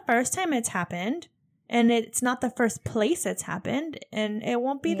isn't the first time it's happened. And it's not the first place it's happened, and it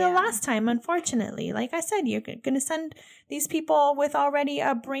won't be the last time, unfortunately. Like I said, you're going to send these people with already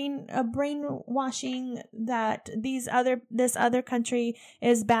a brainwashing that this other country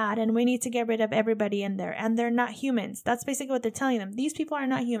is bad and we need to get rid of everybody in there, and they're not humans. That's basically what they're telling them. These people are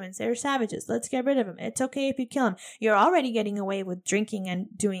not humans. They're savages. Let's get rid of them. It's okay if you kill them. You're already getting away with drinking and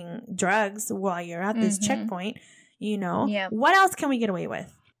doing drugs while you're at this checkpoint, you know. Yep. What else can we get away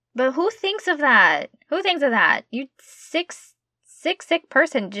with? But who thinks of that? Who thinks of that? You sick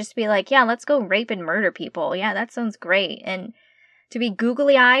person just be like, yeah, let's go rape and murder people. Yeah, that sounds great. And to be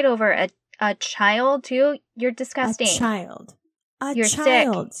googly-eyed over a child, too, you're disgusting. You're sick.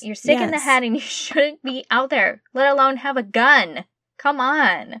 You're sick in the head and you shouldn't be out there, let alone have a gun. Come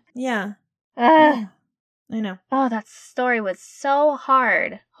on. Yeah. Ugh. I know. Oh, that story was so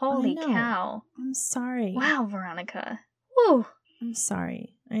hard. Holy cow. I'm sorry. Wow, Veronica. Whew. I'm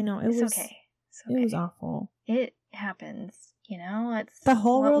sorry. I know. It's okay. It was awful. It happens. You know, it's the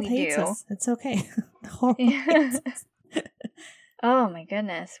whole world hates us. It's okay. The whole world hates us. Oh my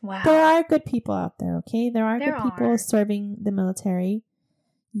goodness. Wow. There are good people out there, okay? There are good people serving the military.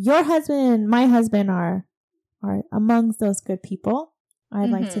 Your husband and my husband are amongst those good people,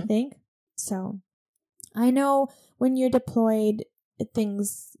 I'd like to think. So I know when you're deployed,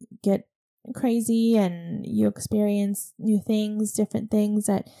 things get crazy and you experience new things, different things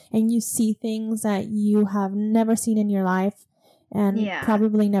and you see things that you have never seen in your life and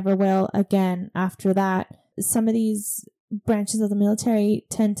probably never will again after that. Some of these branches of the military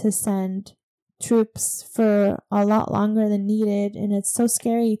tend to send troops for a lot longer than needed, and it's so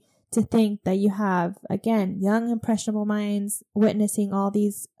scary to think that you have, again, young impressionable minds witnessing all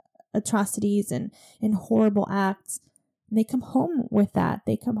these atrocities and horrible acts. They come home with that.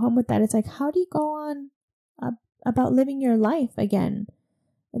 It's like, how do you go on about living your life again?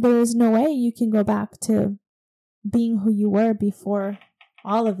 There is no way you can go back to being who you were before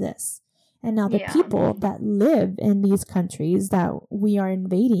all of this. And now the people that live in these countries that we are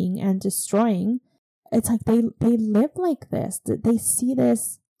invading and destroying, it's like they live like this. They see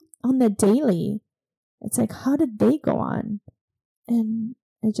this on the daily. It's like, how did they go on? And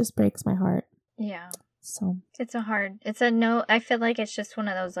it just breaks my heart. Yeah. So I feel like it's just one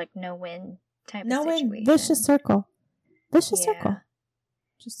of those like no-win type of situation. No-win, vicious circle. Circle.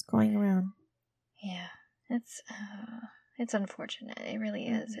 Just going around. Yeah. It's unfortunate. It really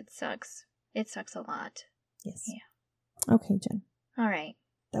is. It sucks. It sucks a lot. Yes. Yeah. Okay, Jen. All right.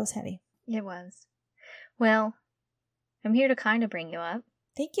 That was heavy. It was. Well, I'm here to kind of bring you up.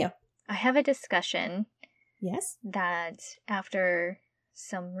 Thank you. I have a discussion. Yes. That after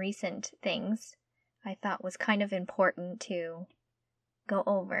some recent things I thought was kind of important to go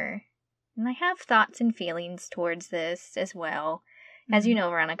over. And I have thoughts and feelings towards this as well. As you know,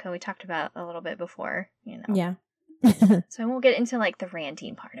 Veronica, we talked about a little bit before, you know. Yeah. So I won't get into like the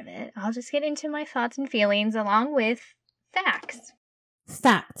ranting part of it. I'll just get into my thoughts and feelings along with facts.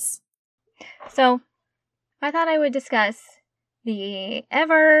 Facts. So I thought I would discuss the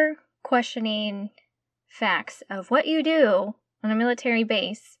ever questioning facts of what you do on a military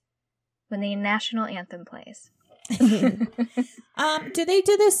base when the national anthem plays. Do they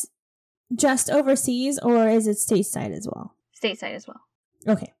do this just overseas or is it stateside as well? Stateside as well.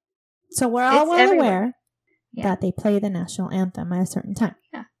 Okay. So we're all well aware that they play the national anthem at a certain time.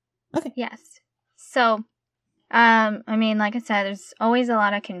 Yeah. Okay. Yes. So, I mean, like I said, there's always a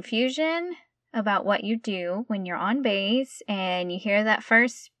lot of confusion about what you do when you're on base and you hear that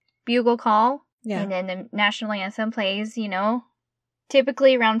first bugle call. Yeah. And then the national anthem plays, you know,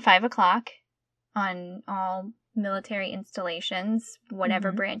 typically around 5 o'clock on all military installations,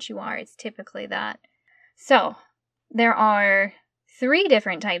 whatever branch you are, it's typically that. So, there are 3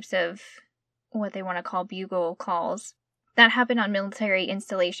 different types of what they want to call bugle calls that happen on military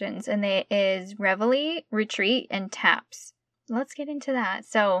installations, and it is reveille, retreat, and taps. Let's get into that.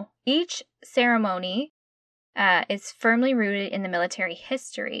 So, each ceremony is firmly rooted in the military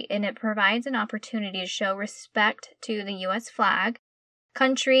history, and it provides an opportunity to show respect to the U.S. flag,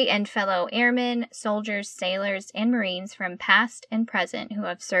 country, and fellow airmen, soldiers, sailors, and Marines from past and present who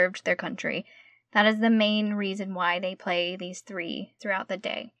have served their country. That is the main reason why they play these 3 throughout the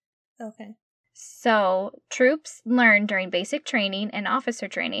day. Okay. So, troops learn during basic training and officer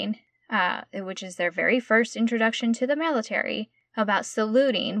training, which is their very first introduction to the military, about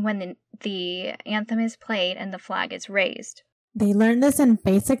saluting when the anthem is played and the flag is raised. They learn this in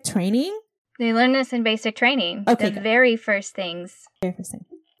basic training? They learn this in basic training. Okay. The very first things. Very first thing.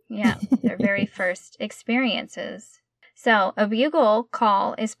 Yeah, their very first experiences. So, a bugle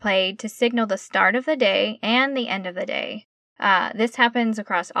call is played to signal the start of the day and the end of the day. This happens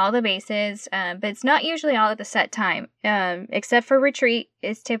across all the bases, but it's not usually all at the set time. Except for retreat,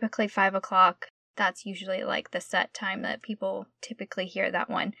 it's typically 5 o'clock. That's usually like the set time that people typically hear that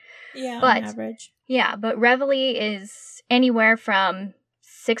one. Yeah, but, on average. Yeah, but Reveille is anywhere from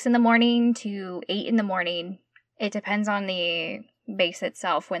 6 in the morning to 8 in the morning. It depends on the base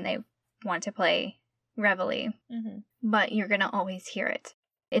itself when they want to play Reveille. Mm-hmm. But you're going to always hear it.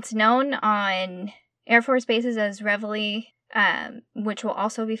 It's known on Air Force bases as Reveille, which will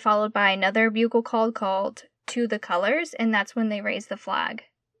also be followed by another bugle call called To the Colors, and that's when they raise the flag.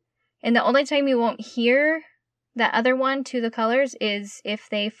 And the only time you won't hear that other one, To the Colors, is if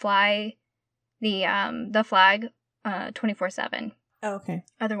they fly the flag 24/7. Oh, okay.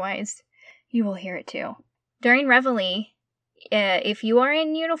 Otherwise, you will hear it too. During Reveille, if you are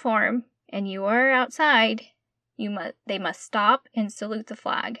in uniform and you are outside, they must stop and salute the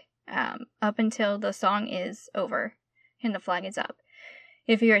flag up until the song is over and the flag is up.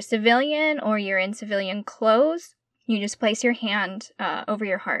 If you're a civilian or you're in civilian clothes, you just place your hand over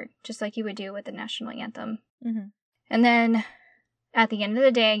your heart, just like you would do with the national anthem. Mm-hmm. And then at the end of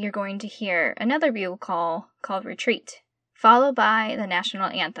the day, you're going to hear another bugle call called Retreat, followed by the national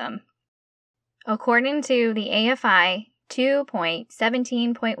anthem. According to the AFI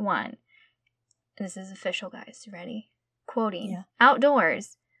 2.17.1, this is official, guys. Ready? Quoting, yeah.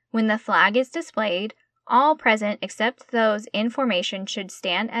 Outdoors, when the flag is displayed, all present except those in formation should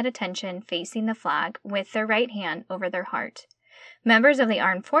stand at attention facing the flag with their right hand over their heart. Members of the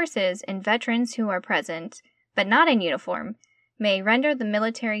armed forces and veterans who are present, but not in uniform, may render the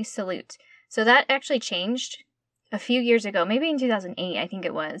military salute. So that actually changed a few years ago, maybe in 2008, I think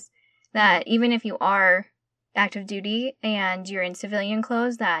it was, that even if you are active duty and you're in civilian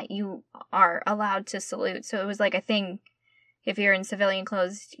clothes, that you are allowed to salute. So it was like a thing. If you're in civilian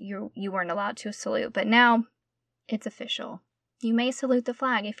clothes, you weren't allowed to salute. But now it's official. You may salute the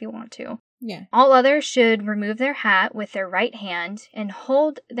flag if you want to. Yeah. All others should remove their hat with their right hand and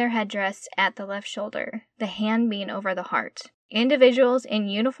hold their headdress at the left shoulder, the hand being over the heart. Individuals in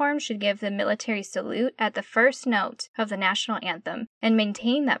uniform should give the military salute at the first note of the national anthem and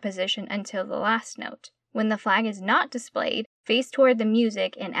maintain that position until the last note. When the flag is not displayed, face toward the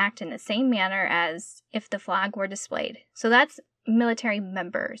music and act in the same manner as if the flag were displayed. So that's military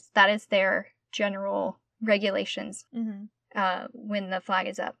members. That is their general regulations when the flag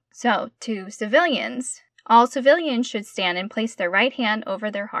is up. So to civilians, all civilians should stand and place their right hand over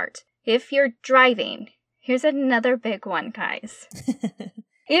their heart. If you're driving, here's another big one, guys.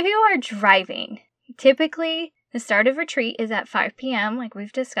 If you are driving, typically the start of retreat is at 5 p.m., like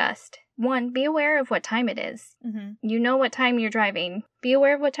we've discussed. 1, be aware of what time it is. Mm-hmm. You know what time you're driving. Be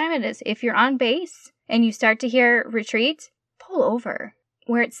aware of what time it is. If you're on base and you start to hear retreat, pull over.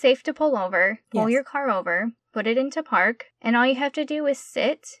 Where it's safe to pull over, pull your car over, put it into park, and all you have to do is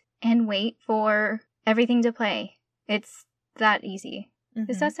sit and wait for everything to play. It's that easy.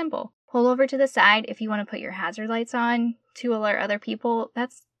 Mm-hmm. It's that simple. Pull over to the side. If you want to put your hazard lights on to alert other people,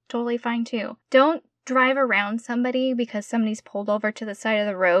 that's totally fine too. Don't drive around somebody because somebody's pulled over to the side of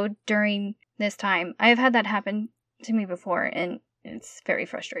the road during this time. I've had that happen to me before, and it's very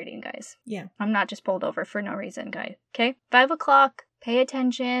frustrating, guys. Yeah. I'm not just pulled over for no reason, guys. Okay? 5 o'clock. Pay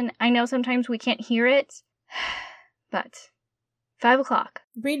attention. I know sometimes we can't hear it, but 5 o'clock.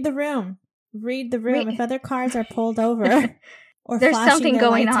 Read the room. If other cars are pulled over or there's something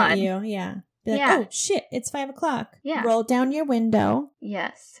going on. At you, yeah. Be like, oh, shit, it's 5 o'clock. Yeah. Roll down your window.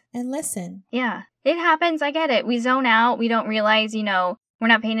 Yes. And listen. Yeah. It happens. I get it. We zone out. We don't realize, we're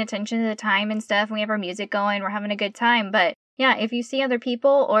not paying attention to the time and stuff. We have our music going. We're having a good time. But yeah, if you see other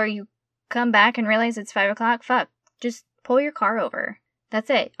people or you come back and realize it's 5 o'clock, just pull your car over. That's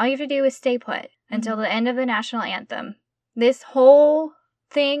it. All you have to do is stay put until the end of the national anthem. This whole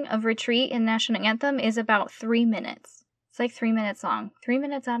thing of retreat and national anthem is about 3 minutes. It's like 3 minutes long. 3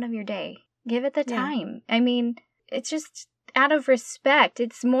 minutes out of your day. Give it the time. I mean, it's just out of respect.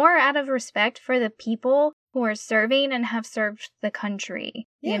 It's more out of respect for the people who are serving and have served the country.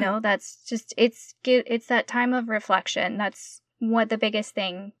 Yeah. That's just, it's that time of reflection. That's what the biggest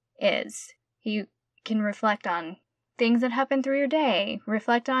thing is. You can reflect on things that happen through your day.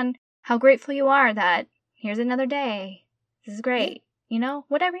 Reflect on how grateful you are that here's another day. This is great.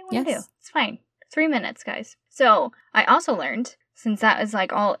 Whatever you want to do. It's fine. 3 minutes, guys. So I also learned, since that is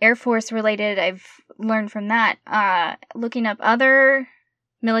like all Air Force related, I've learned from that, looking up other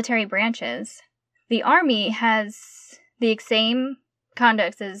military branches. The Army has the same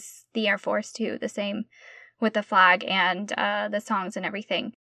conducts as the Air Force too, the same with the flag and the songs and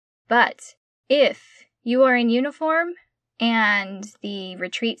everything. But if you are in uniform and the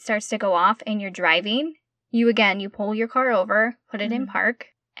retreat starts to go off and you're driving, you pull your car over, put it in Mhm. park,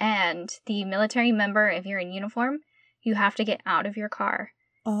 and the military member, if you're in uniform, you have to get out of your car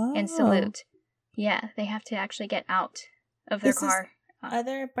Oh. and salute. Yeah, they have to actually get out of their This is car.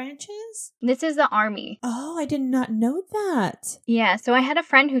 other branches? This is the Army. Oh, I did not know that. Yeah, so I had a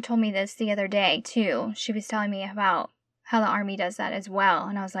friend who told me this the other day, too. She was telling me about how the Army does that as well.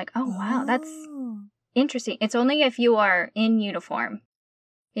 And I was like, oh, wow, that's interesting. It's only if you are in uniform.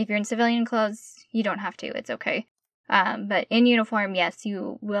 If you're in civilian clothes, you don't have to. It's okay. But in uniform, yes,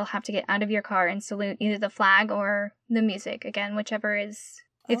 you will have to get out of your car and salute either the flag or the music. Again, whichever is...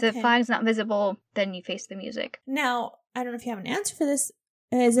 If the Okay. flag's not visible, then you face the music. Now, I don't know if you have an answer for this.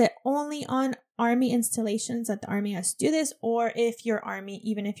 Is it only on Army installations that the Army has to do this? Or if you're Army,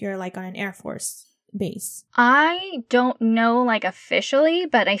 even if you're like on an Air Force base? I don't know, like, officially,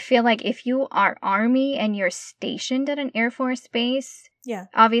 but I feel like if you are Army and you're stationed at an Air Force base, Yeah.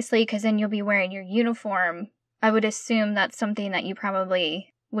 obviously, because then you'll be wearing your uniform, I would assume that's something that you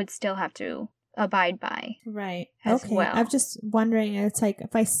probably would still have to abide by. Right. As Okay. well. I'm just wondering, it's like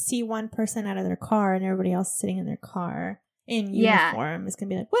if I see one person out of their car and everybody else sitting in their car in Yeah. uniform, it's going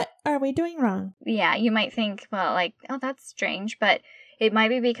to be like, what are we doing wrong? Yeah, you might think, well, like, oh, that's strange, but it might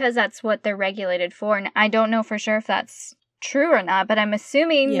be because that's what they're regulated for. And I don't know for sure if that's true or not, but I'm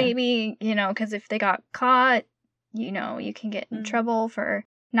assuming Yeah. maybe, because if they got caught, you can get in Mhm. trouble for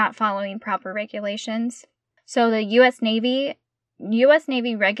not following proper regulations. So the U.S. Navy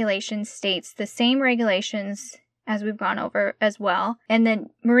regulations states the same regulations as we've gone over as well. And then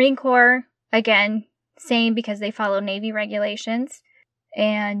Marine Corps, again, same because they follow Navy regulations.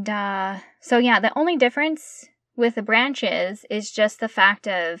 And so, yeah, the only difference with the branches is just the fact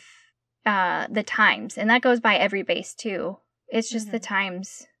of the times. And that goes by every base, too. It's just the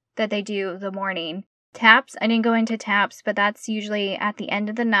times that they do the morning. Taps, I didn't go into taps, but that's usually at the end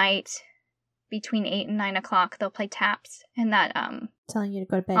of the night between 8 and 9 o'clock. They'll play taps. And that Telling you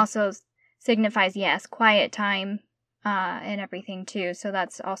to go to bed. also signifies, yes, quiet time and everything, too. So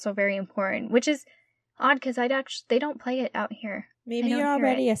that's also very important, which is odd because they don't play it out here. Maybe don't you're hear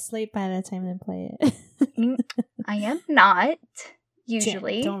already asleep by the time they play it. I am not,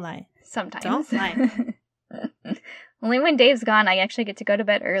 usually. Don't lie. Sometimes. Don't lie. Only when Dave's gone, I actually get to go to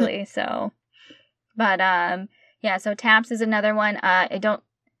bed early, so. But, yeah, so taps is another one. I don't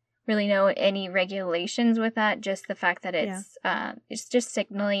really know any regulations with that, just the fact that it's just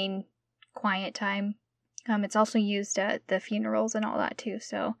signaling quiet time. It's also used at the funerals and all that, too,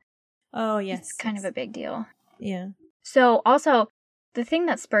 so. Oh, yes. It's kind of a big deal. Yeah. So, also, the thing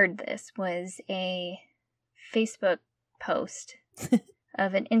that spurred this was a Facebook post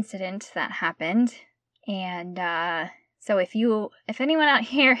of an incident that happened. And so if anyone out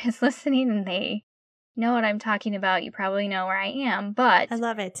here is listening and they know what I'm talking about, you probably know where I am. But I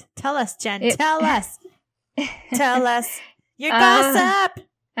love it. Tell us, Jen. Tell us. Tell us. Your gossip.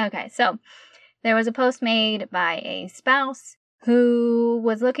 Okay, so there was a post made by a spouse who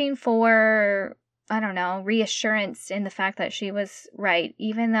was looking for, I don't know, reassurance in the fact that she was right,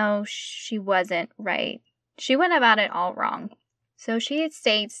 even though she wasn't right. She went about it all wrong. So she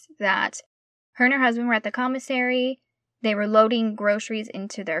states that her and her husband were at the commissary. They were loading groceries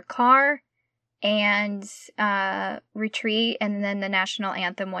into their car and retreat, and then the national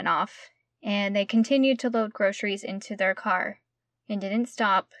anthem went off. And they continued to load groceries into their car and didn't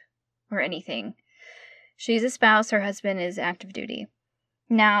stop or anything. She's a spouse. Her husband is active duty.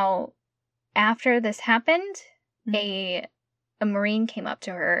 Now, after this happened, a Marine came up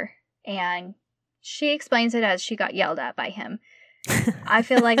to her, and she explains it as she got yelled at by him. I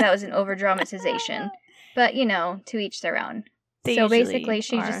feel like that was an over-dramatization. But, to each their own. So basically,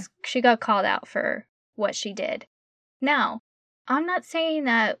 she got called out for what she did. Now, I'm not saying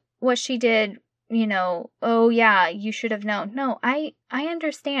that what she did, oh yeah, you should have known. No, I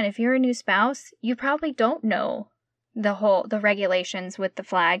understand. If you're a new spouse, you probably don't know the regulations with the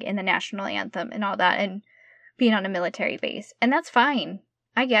flag and the national anthem and all that, and being on a military base. And that's fine.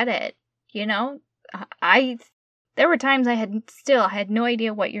 I get it. There were times I had no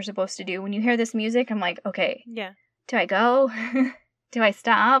idea what you're supposed to do. When you hear this music, I'm like, okay, yeah. Do I go? Do I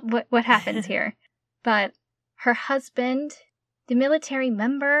stop? What happens here? But her husband, the military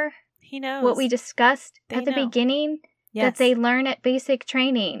member, he knows what we discussed at the beginning, that they learn at basic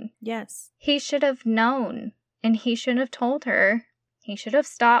training. Yes. He should have known, and he should have told her. He should have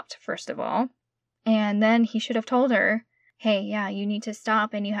stopped, first of all, and then he should have told her, hey, yeah, you need to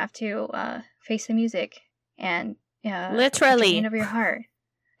stop, and you have to face the music, and literally of your heart.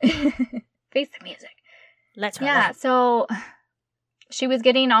 Face the music. Literally. Yeah, so she was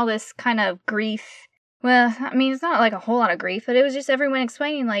getting all this kind of grief Well, I mean, it's not like a whole lot of grief, but it was just everyone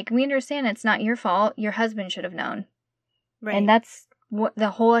explaining, like, we understand it's not your fault. Your husband should have known. Right. And that's what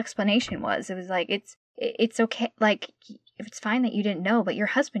the whole explanation was. It was like, it's okay. Like, it's fine that you didn't know, but your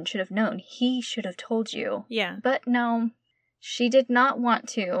husband should have known. He should have told you. Yeah. But no, she did not want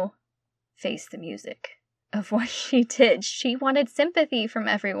to face the music of what she did. She wanted sympathy from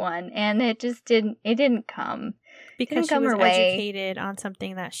everyone, and it didn't come. Because she was educated on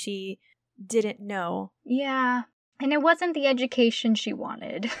something that she didn't know. Yeah. And it wasn't the education she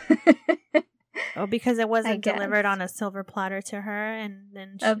wanted. Oh, because it wasn't delivered on a silver platter to her, and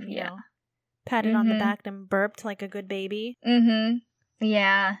then she, you know, patted on the back and burped like a good baby. Mm-hmm.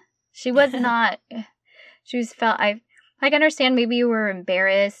 Yeah. She was not, she was I understand maybe you were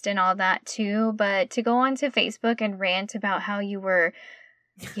embarrassed and all that too, but to go onto Facebook and rant about how you were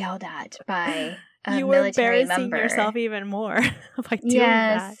yelled at by a you were military embarrassing member. yourself even more by doing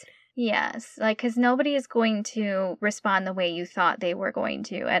that. Yes. Like, because nobody is going to respond the way you thought they were going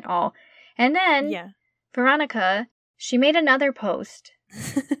to at all. And then, Veronica, she made another post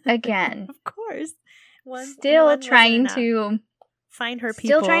again. Of course. Still trying to find her people.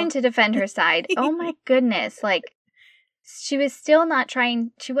 Still trying to defend her side. Oh my goodness. Like, she was still not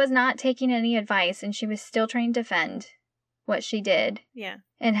trying, she was not taking any advice, and she was still trying to defend what she did. Yeah.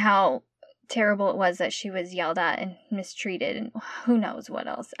 And how terrible it was that she was yelled at and mistreated, and who knows what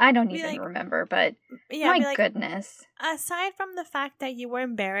else. I don't even remember, but my goodness. Aside from the fact that you were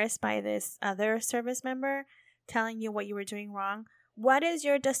embarrassed by this other service member telling you what you were doing wrong, what is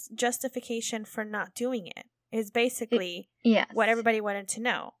your justification for not doing it? Is basically what everybody wanted to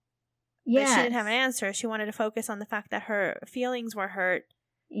know. Yes. But she didn't have an answer. She wanted to focus on the fact that her feelings were hurt.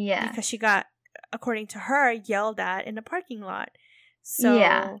 Yeah. Because she got, according to her, yelled at in a parking lot.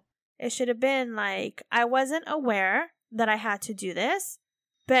 So it should have been like, I wasn't aware that I had to do this,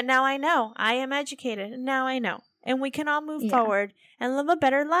 but now I know. I am educated, and now I know. And we can all move forward and live a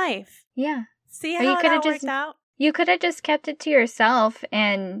better life. Yeah. See how that worked out? You could have just kept it to yourself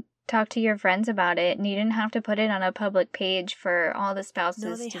and talked to your friends about it, and you didn't have to put it on a public page for all the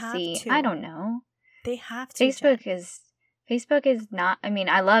spouses to see. I don't know. They have to. Facebook is not, I mean,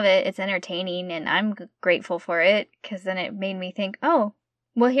 I love it. It's entertaining, and I'm grateful for it, because then it made me think, oh,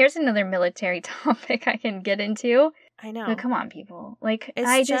 well, here's another military topic I can get into. I know. But come on, people. Like,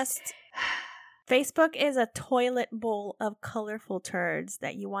 it's just Facebook is a toilet bowl of colorful turds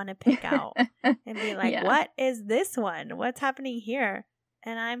that you want to pick out and be like, what is this one? What's happening here?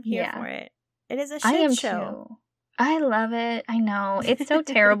 And I'm here for it. It is a shit show. Too. I love it. I know. It's so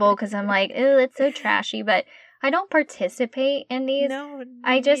terrible because I'm like, ew, it's so trashy, but I don't participate in these. No,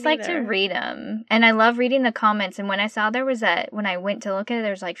 I just like to read them. And I love reading the comments. And when I saw when I went to look at it,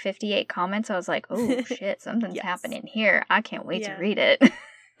 there's like 58 comments. I was like, oh shit, something's happening here. I can't wait to read it.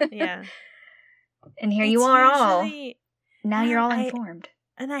 Yeah. And here you are all. Now you're all informed.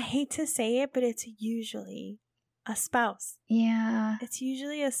 And I hate to say it, but it's usually a spouse. Yeah. It's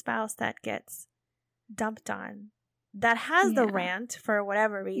usually a spouse that gets dumped on, that has the rant for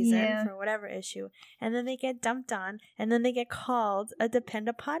whatever reason, for whatever issue, and then they get dumped on, and then they get called a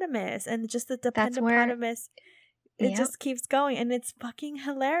dependopotamus, and just the dependopotamus, it just keeps going, and it's fucking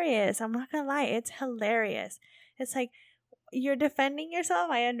hilarious. I'm not gonna lie, it's hilarious. It's like, you're defending yourself,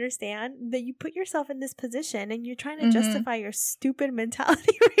 I understand, but you put yourself in this position, and you're trying to justify your stupid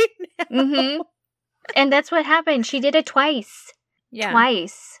mentality right now. Mm-hmm. And that's what happened. She did it twice. Yeah.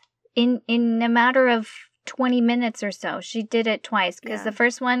 Twice. In a matter of 20 minutes or so. She did it twice because the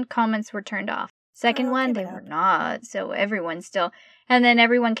first one, comments were turned off. Second one, they were not. So everyone still. And then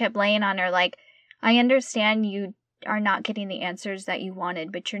everyone kept laying on her like, I understand you are not getting the answers that you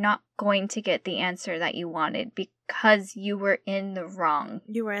wanted, but you're not going to get the answer that you wanted because you were in the wrong.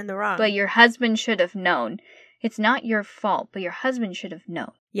 You were in the wrong. But your husband should have known. It's not your fault, but your husband should have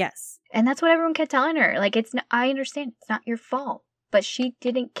known. Yes. And that's what everyone kept telling her. Like, I understand it's not your fault, but she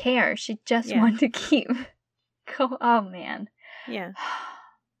didn't care. She just wanted to keep oh man. Yeah.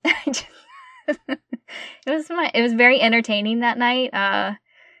 It was very entertaining that night. I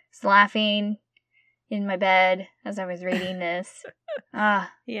was laughing in my bed as I was reading this.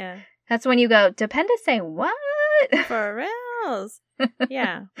 Yeah. That's when you go, depend to say what? For reals.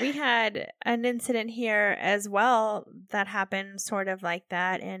 Yeah. We had an incident here as well that happened sort of like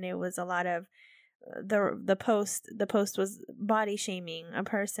that, and it was a lot of the post was body shaming a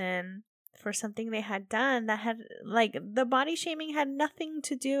person for something they had done that had, like, the body shaming had nothing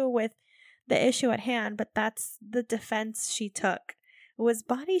to do with the issue at hand, but that's the defense she took, was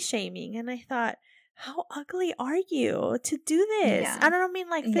body shaming. And I thought, how ugly are you to do this? I don't mean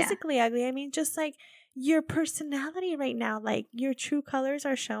like physically ugly. I mean just like your personality right now. Like, your true colors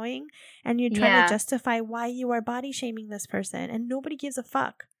are showing, and you're trying to justify why you are body shaming this person, and nobody gives a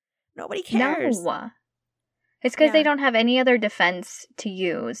fuck. Nobody cares. No. It's because they don't have any other defense to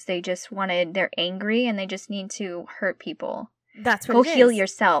use. They're angry and they just need to hurt people. That's what Go it is. heal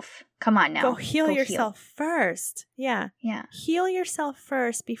yourself. Come on now. Go heal yourself first. Yeah. Yeah. Heal yourself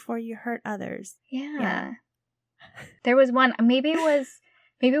first before you hurt others. Yeah. There was one, maybe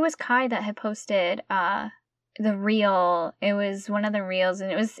it was Kai that had posted the reel. It was one of the reels,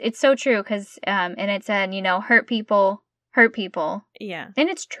 and it's so true because and it said, hurt people. Yeah. And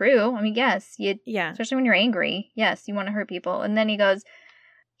it's true. I mean, yes, especially when you're angry. Yes, you want to hurt people. And then he goes,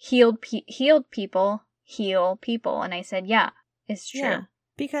 healed people heal people. And I said, yeah, it's true. Yeah.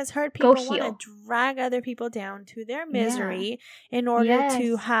 Because hurt people want to drag other people down to their misery in order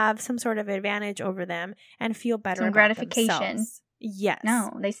to have some sort of advantage over them and feel better about gratification. Themselves. Yes.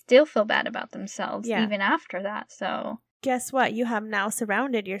 No, they still feel bad about themselves even after that. So guess what? You have now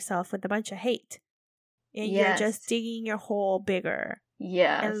surrounded yourself with a bunch of hate. And you're just digging your hole bigger.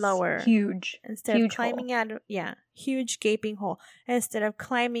 And lower. Huge. Instead of climbing out of, huge gaping hole. Instead of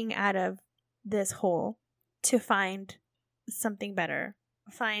climbing out of this hole to find something better.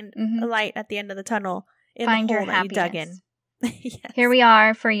 Find a light at the end of the tunnel in the hole that you dug in. Yes. Here we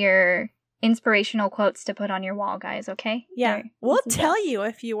are for your inspirational quotes to put on your wall, guys, okay? Yeah. We'll tell you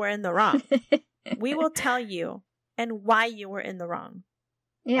if you were in the wrong. We will tell you and why you were in the wrong.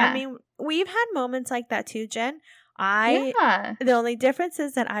 Yeah. I mean, we've had moments like that too, Jen. The only difference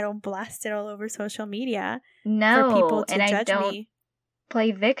is that I don't blast it all over social media for people to judge me.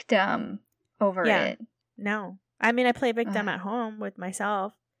 Play victim over it. No. I mean, I play victim at home with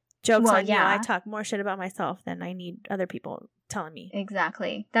myself. Jokes on you. I talk more shit about myself than I need other people telling me.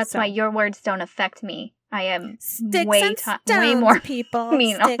 Exactly. That's why your words don't affect me. I am way more people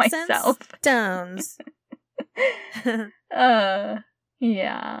mean on myself. Stones.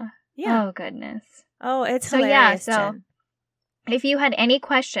 Yeah. Oh, goodness. Oh, it's hilarious. So if you had any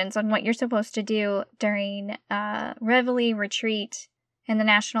questions on what you're supposed to do during Reveille Retreat and the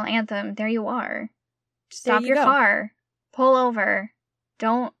National Anthem, there you are. Stop your car. Pull over.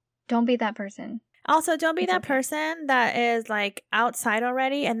 Don't be that person. Also, don't be that person that is like outside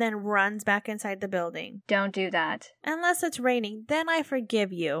already and then runs back inside the building. Don't do that. Unless it's raining. Then I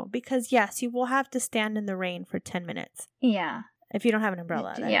forgive you. Because yes, you will have to stand in the rain for 10 minutes. Yeah. If you don't have an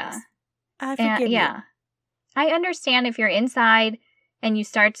umbrella. I forgive you. I understand if you're inside and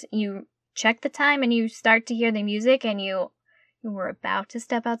you check the time and you start to hear the music and you were about to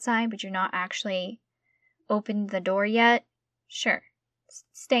step outside, but you're not actually opened the door yet. Sure.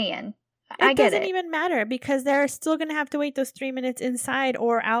 Stay in. I get it. It doesn't even matter because they're still going to have to wait those 3 minutes inside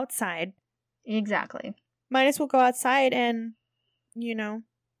or outside. Exactly. Might as well go outside and,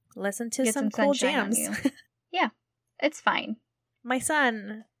 listen to some cool jams. Yeah. It's fine. My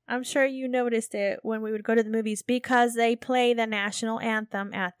son, I'm sure you noticed it when we would go to the movies because they play the national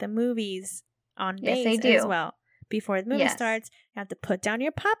anthem at the movies on days as well. Before the movie starts, you have to put down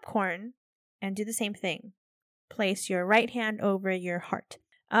your popcorn and do the same thing. Place your right hand over your heart.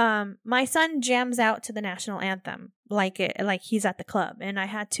 My son jams out to the national anthem like he's at the club, and I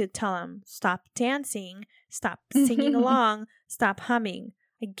had to tell him, stop dancing, stop singing along, stop humming.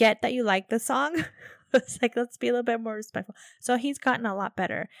 I get that you like the song. It's like, let's be a little bit more respectful. So he's gotten a lot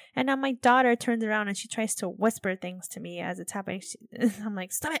better. And now my daughter turns around and she tries to whisper things to me as it's happening. I'm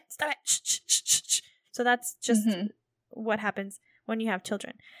like, stop it, shh, shh, shh, shh. So that's just what happens when you have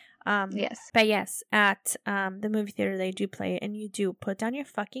children. Yes. But yes, at the movie theater, they do play it. And you do put down your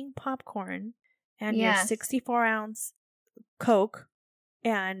fucking popcorn and your 64-ounce Coke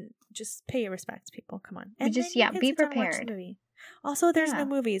and just pay your respects, people. Come on. And just, be prepared. Also, there's no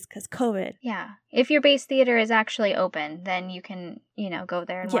movies because COVID. Yeah. If your base theater is actually open, then you can, go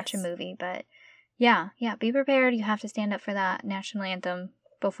there and watch a movie. But yeah, be prepared. You have to stand up for that national anthem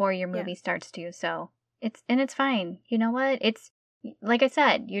before your movie starts too. So it's fine. You know what? It's, like I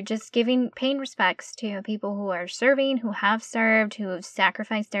said, you're just paying respects to people who are serving, who have served, who have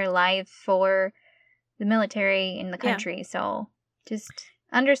sacrificed their life for the military in the country. So just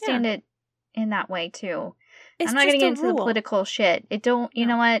understand it in that way too. I'm not going to get into the political shit. You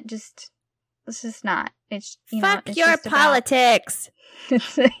know what? Let's just not. It's, fuck your politics.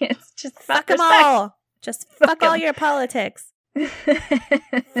 It's just fuck them all. Just fuck all your politics.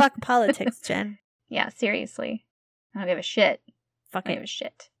 Fuck politics, Jen. Yeah, seriously. I don't give a shit. Fuck I don't give a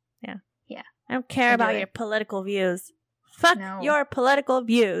shit. Yeah. Yeah. I don't care about your political views. Fuck your political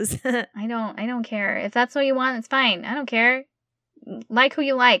views. I don't care. If that's what you want, it's fine. I don't care. Like who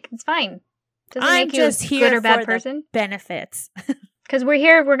you like. It's fine. Doesn't I'm make you just a here good or bad for person. The benefits. Because we're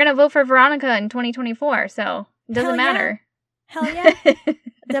here, we're going to vote for Veronica in 2024, so it doesn't matter. Hell yeah.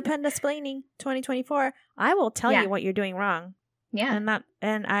 Dependasplaining 2024. I will tell you what you're doing wrong. Yeah.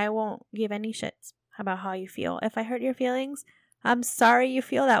 And I won't give any shits about how you feel. If I hurt your feelings, I'm sorry you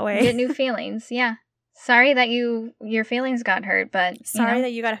feel that way. Get new feelings, yeah. Sorry that your feelings got hurt, but sorry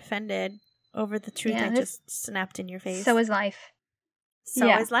that you got offended over the truth I just snapped in your face. So is life. So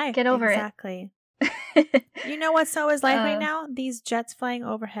is life. Get over it. You know what so is life right now? These jets flying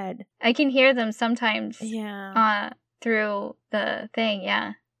overhead. I can hear them sometimes. Yeah. Through the thing,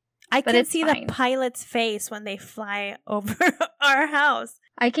 yeah. I can see the pilot's face when they fly over our house.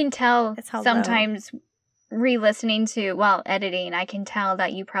 I can tell sometimes re-listening to, editing, I can tell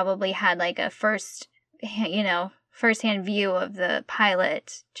that you probably had like a first-hand view of the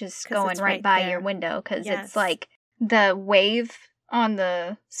pilot just going right by your window, because it's like the wave on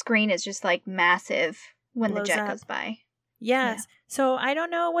the screen is just like massive when the jet goes by. Yes. Yeah. So I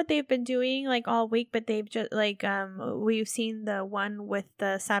don't know what they've been doing like all week, but they've just like we've seen the one with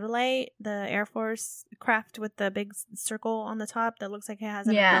the satellite, the Air Force craft with the big circle on the top that looks like it has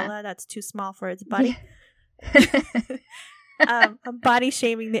an umbrella that's too small for its body. I'm body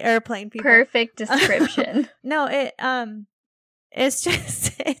shaming the airplane people. Perfect description. No, it's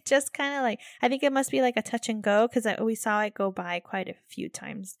just kind of like, I think it must be like a touch and go, because we saw it go by quite a few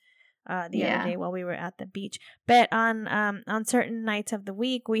times the other day while we were at the beach. But on certain nights of the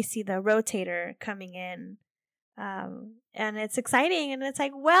week, we see the rotator coming in, and it's exciting, and it's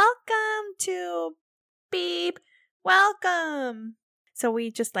like, welcome to beep, welcome. So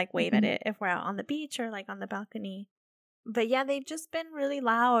we just like wave at it if we're out on the beach or like on the balcony. But yeah, they've just been really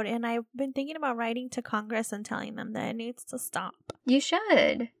loud, and I've been thinking about writing to Congress and telling them that it needs to stop. You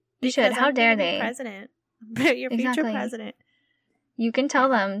should. How dare they? President. Your future president. You can tell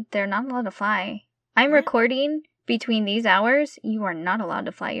them they're not allowed to fly. I'm recording between these hours. You are not allowed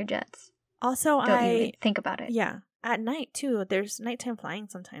to fly your jets. Also, Don't even think about it. Yeah. At night, too. There's nighttime flying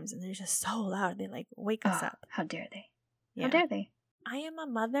sometimes, and they're just so loud. They, like, wake us up. How dare they? Yeah. How dare they? I am a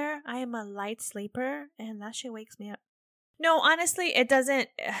mother. I am a light sleeper, and that shit wakes me up. No, honestly, it doesn't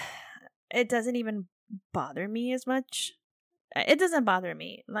even bother me as much. It doesn't bother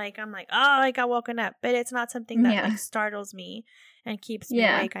me. Like, I'm like, oh, I got woken up. But it's not something that, like, startles me and keeps me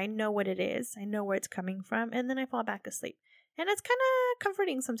awake. I know what it is. I know where it's coming from. And then I fall back asleep. And it's kind of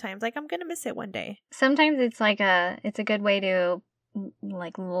comforting sometimes. Like, I'm going to miss it one day. Sometimes it's like it's a good way to,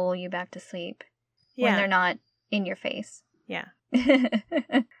 like, lull you back to sleep. When they're not in your face. Yeah.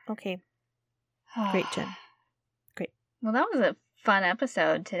 Okay. Great, Jen. Great. Well, that was a fun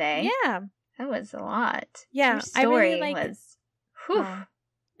episode today. Yeah. That was a lot. Yeah. Your story was... Whew.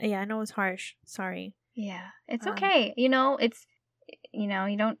 Yeah, I know it was harsh. Sorry. Yeah. It's okay. You don't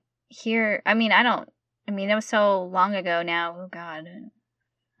hear... it was so long ago now. Oh, God.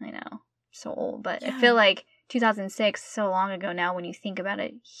 I know. So old. But I feel like 2006, so long ago now when you think about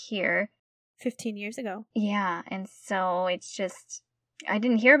it here. 15 years ago. Yeah. And so it's just... I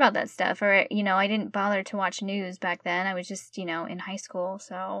didn't hear about that stuff. Or, I didn't bother to watch news back then. I was just, in high school.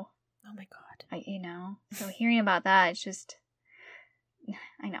 So... Oh, my God. So hearing about that, it's just...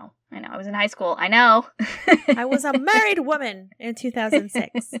 I know. I was in high school. I know. I was a married woman in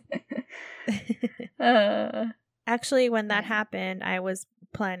 2006. Actually, when that happened, I was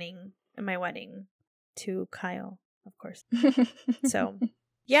planning my wedding to Kyle, of course. So,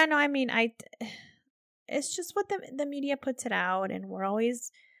 yeah, no, it's just what the media puts it out, and we're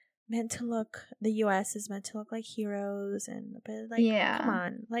always meant to look, the U.S. is meant to look like heroes, but like, come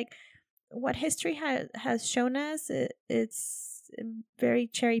on. Like, what history has shown us, it's very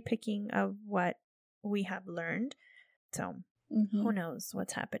cherry picking of what we have learned. So who knows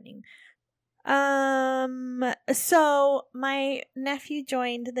what's happening. So my nephew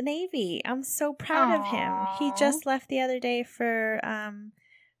joined the Navy. I'm so proud of him. He just left the other day for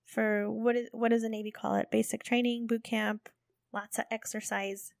what does the Navy call it? Basic training, boot camp, lots of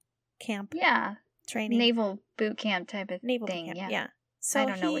exercise camp. Yeah. Training. Naval boot camp type of Naval thing. Boot camp, yeah. So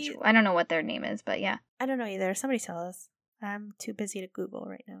I don't know what their name is, but yeah. I don't know either. Somebody tell us. I'm too busy to Google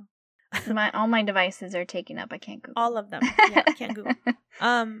right now. All my devices are taken up. I can't Google. All of them. Yeah, I can't Google.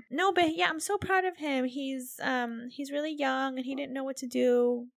 No, but yeah, I'm so proud of him. He's really young, and he didn't know what to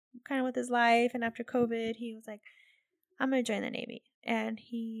do kind of with his life. And after COVID, he was like, I'm going to join the Navy. And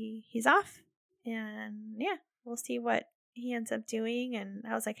he's off. And yeah, we'll see what he ends up doing. And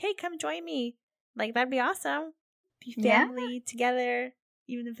I was like, hey, come join me. Like, that'd be awesome. Be family together,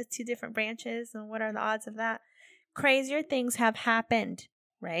 even if it's two different branches. And what are the odds of that? Crazier things have happened,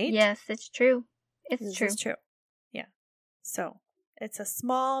 right? Yes, it's true. It's true. Yeah. So it's a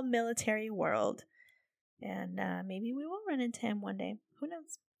small military world. And maybe we will run into him one day. Who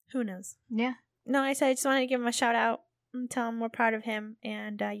knows? Who knows? Yeah. No, I said I just wanted to give him a shout out and tell him we're proud of him,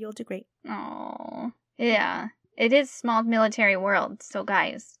 and you'll do great. Oh, yeah. It is small military world. So,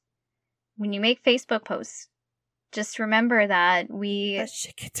 guys, when you make Facebook posts, just remember that we That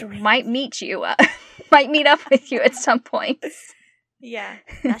shit gets around. might meet you, might meet up with you at some point. Yeah,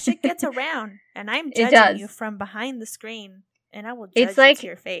 that shit gets around, and I'm It judging does. you from behind the screen, and I will judge It's you like- to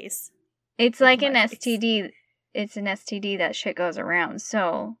your face. It's With like an my face. STD. It's an STD that shit goes around.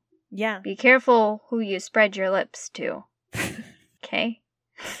 So Yeah, be careful who you spread your lips to. Okay?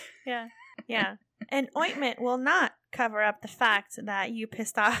 yeah, yeah. And ointment will not cover up the fact that you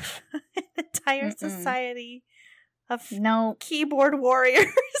pissed off an entire Mm-mm. society of No. keyboard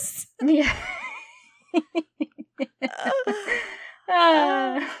warriors. Yeah.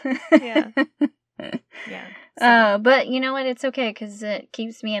 Yeah. Yeah. So, But you know what? It's okay because it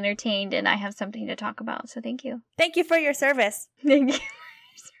keeps me entertained and I have something to talk about. So thank you. thank you for your service. Thank you.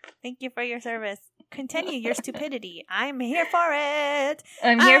 Thank you for your service. Continue your stupidity. I'm here for it.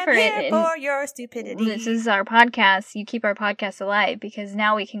 I'm here for it. Here and for your stupidity. This is our podcast. You keep our podcast alive because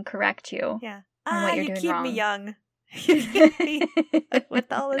now we can correct you. Yeah. on what you're you doing keep wrong. me young. You keep me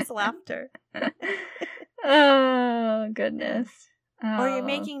with all this laughter. Oh, goodness. Or you're Oh.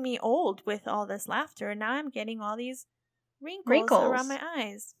 making me old with all this laughter, and now I'm getting all these wrinkles Wrinkles. around my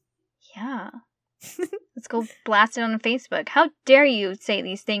eyes. Yeah. Let's go blast it on Facebook. How dare you say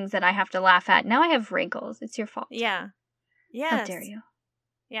these things that I have to laugh at? Now I have wrinkles. It's your fault. Yeah. Yes. How dare you?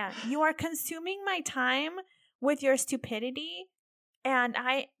 Yeah. You are consuming my time with your stupidity, and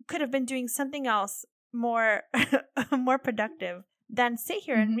I could have been doing something else more more productive than sit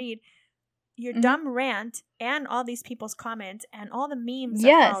here and Mhm. read your Mhm. dumb rant and all these people's comments and all the memes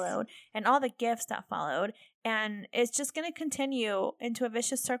Yes. that followed and all the gifs that followed, and it's just going to continue into a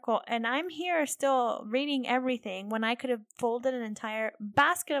vicious circle, and I'm here still reading everything when I could have folded an entire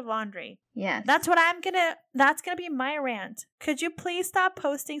basket of laundry. Yes. That's gonna be my rant. Could you please stop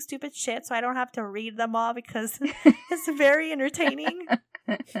posting stupid shit so I don't have to read them all because it's very entertaining?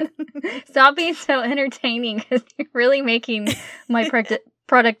 Stop being so entertaining because you're really making my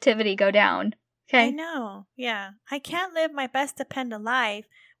productivity go down. I Okay? know. Yeah. I can't live my best dependa life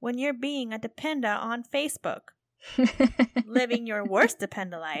when you're being a dependa on Facebook. Living your worst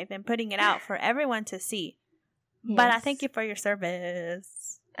dependa life and putting it out for everyone to see. But I Yes. thank you for your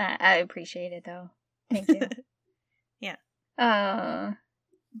service. I appreciate it though. Thank you. Yeah.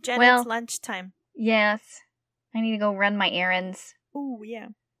 Jen, Well- it's lunchtime. Yes. I need to go run my errands. Ooh, yeah.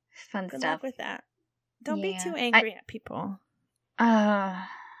 Fun Good stuff. luck with that. Don't be Yeah. too angry at people.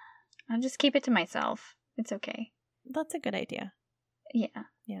 I'll just keep it to myself. It's okay. That's a good idea. Yeah.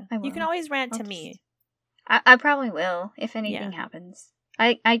 Yeah. I You can will. always rant I'll to just- me. I probably will if anything happens.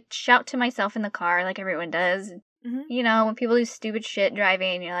 I shout to myself in the car like everyone does. Mhm. You know, when people do stupid shit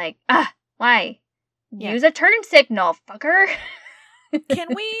driving, you're like, why? Yeah. Use a turn signal, fucker. Can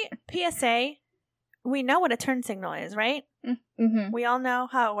we, PSA, we know what a turn signal is, right? Mm-hmm. We all know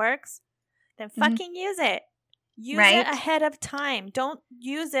how it works. Then fucking use it. Use Right. it ahead of time. Don't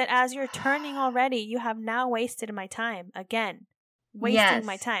use it as you're turning already. You have now wasted my time again. Wasting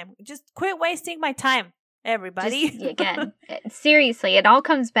my Yes. time. Just quit wasting my time, everybody. Just, again, seriously, it all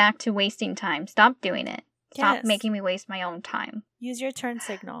comes back to wasting time. Stop doing it. Stop Yes. making me waste my own time. Use your turn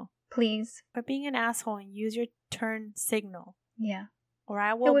signal. Please. Quit being an asshole and use your turn signal. Yeah. Or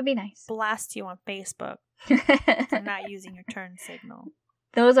I It will would be nice. blast you on Facebook for not using your turn signal.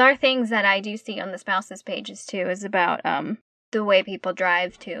 Those are things that I do see on the spouses pages too, is about the way people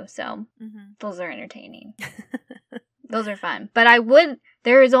drive too. So Mm-hmm. those are entertaining. Those are fun. But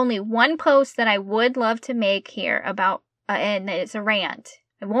there is only one post that I would love to make here about, and it's a rant.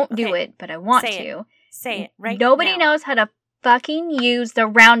 I won't do Okay. it, but I want Say to. Say it right Nobody now. knows how to fucking use the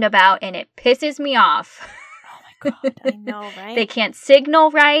roundabout, and it pisses me off. Oh my god, I know, right? They can't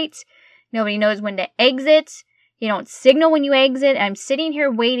signal right. Nobody knows when to exit. You don't signal when you exit. I'm sitting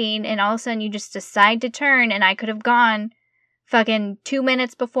here waiting, and all of a sudden you just decide to turn, and I could have gone fucking 2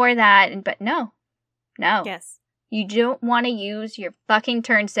 minutes before that, but no. No. Yes. You don't want to use your fucking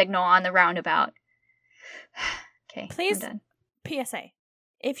turn signal on the roundabout. Okay, Please. I'm done. PSA.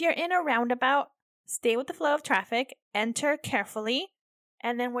 If you're in a roundabout, stay with the flow of traffic, enter carefully,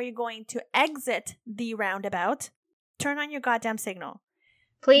 and then where you're going to exit the roundabout, turn on your goddamn signal.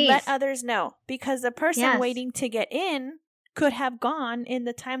 Please. Let others know, because the person Yes. waiting to get in could have gone in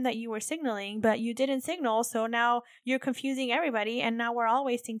the time that you were signaling, but you didn't signal, so now you're confusing everybody, and now we're all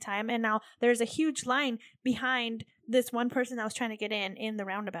wasting time, and now there's a huge line behind this one person that was trying to get in the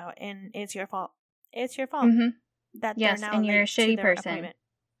roundabout, and it's your fault. It's your fault Mm-hmm. that Yes, they're now and you're a late to shitty their person. appointment.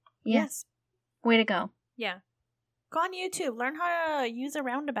 Yes. Way to go. Yeah. Go on YouTube. Learn how to use a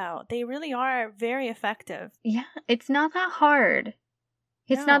roundabout. They really are very effective. Yeah, it's not that hard.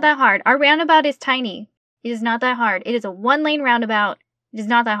 It's No. not that hard. Our roundabout is tiny. It is not that hard. It is a 1-lane roundabout. It is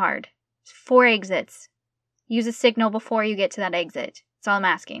not that hard. It's 4 exits. Use a signal before you get to that exit. That's all I'm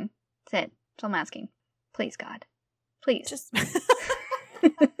asking. That's it. That's all I'm asking. Please, God. Please. Just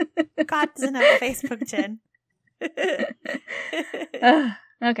God doesn't have a Facebook, Jen.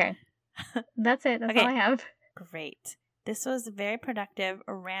 Okay. That's it. That's all I have. Great. This was a very productive,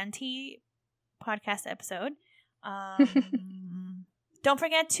 ranty podcast episode. Don't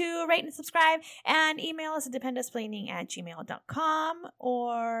forget to rate and subscribe and email us at dependusplaining@gmail.com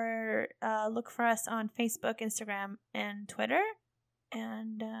or look for us on Facebook, Instagram, and Twitter.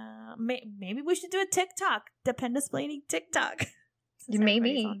 And maybe we should do a TikTok, Dependusplaining TikTok.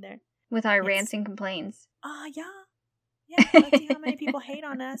 Maybe. On there. With our rants and complaints. Yeah. Yeah, let's see how many people hate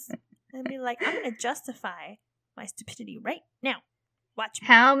on us. And be like, I'm going to justify my stupidity right now. Watch me.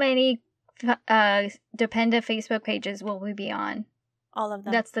 How many Dependa Facebook pages will we be on? All of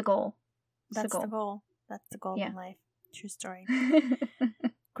them. That's the goal. That's the goal. That's the goal in life. True story.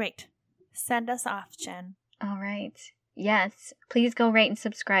 Great. Send us off, Jen. All right. Yes. Please go rate and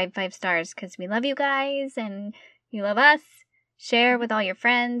subscribe 5 stars because we love you guys and you love us. Share with all your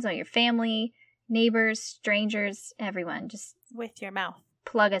friends, all your family, neighbors, strangers, everyone. Just with your mouth.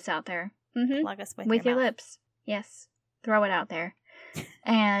 Plug us out there. Mm-hmm. Plug us with your mouth. lips. Yes. Throw it out there.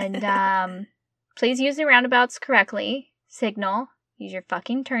 And please use the roundabouts correctly. Signal. Use your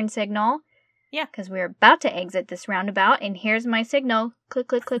fucking turn signal. Yeah. Because we're about to exit this roundabout. And here's my signal. Click,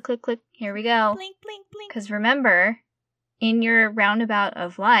 click, click, click, click. Here we go. Blink, blink, blink. Because remember, in your roundabout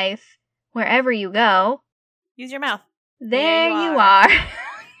of life, wherever you go, use your mouth. There you are.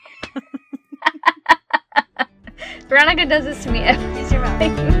 Veronica does this to me every Use your mouth.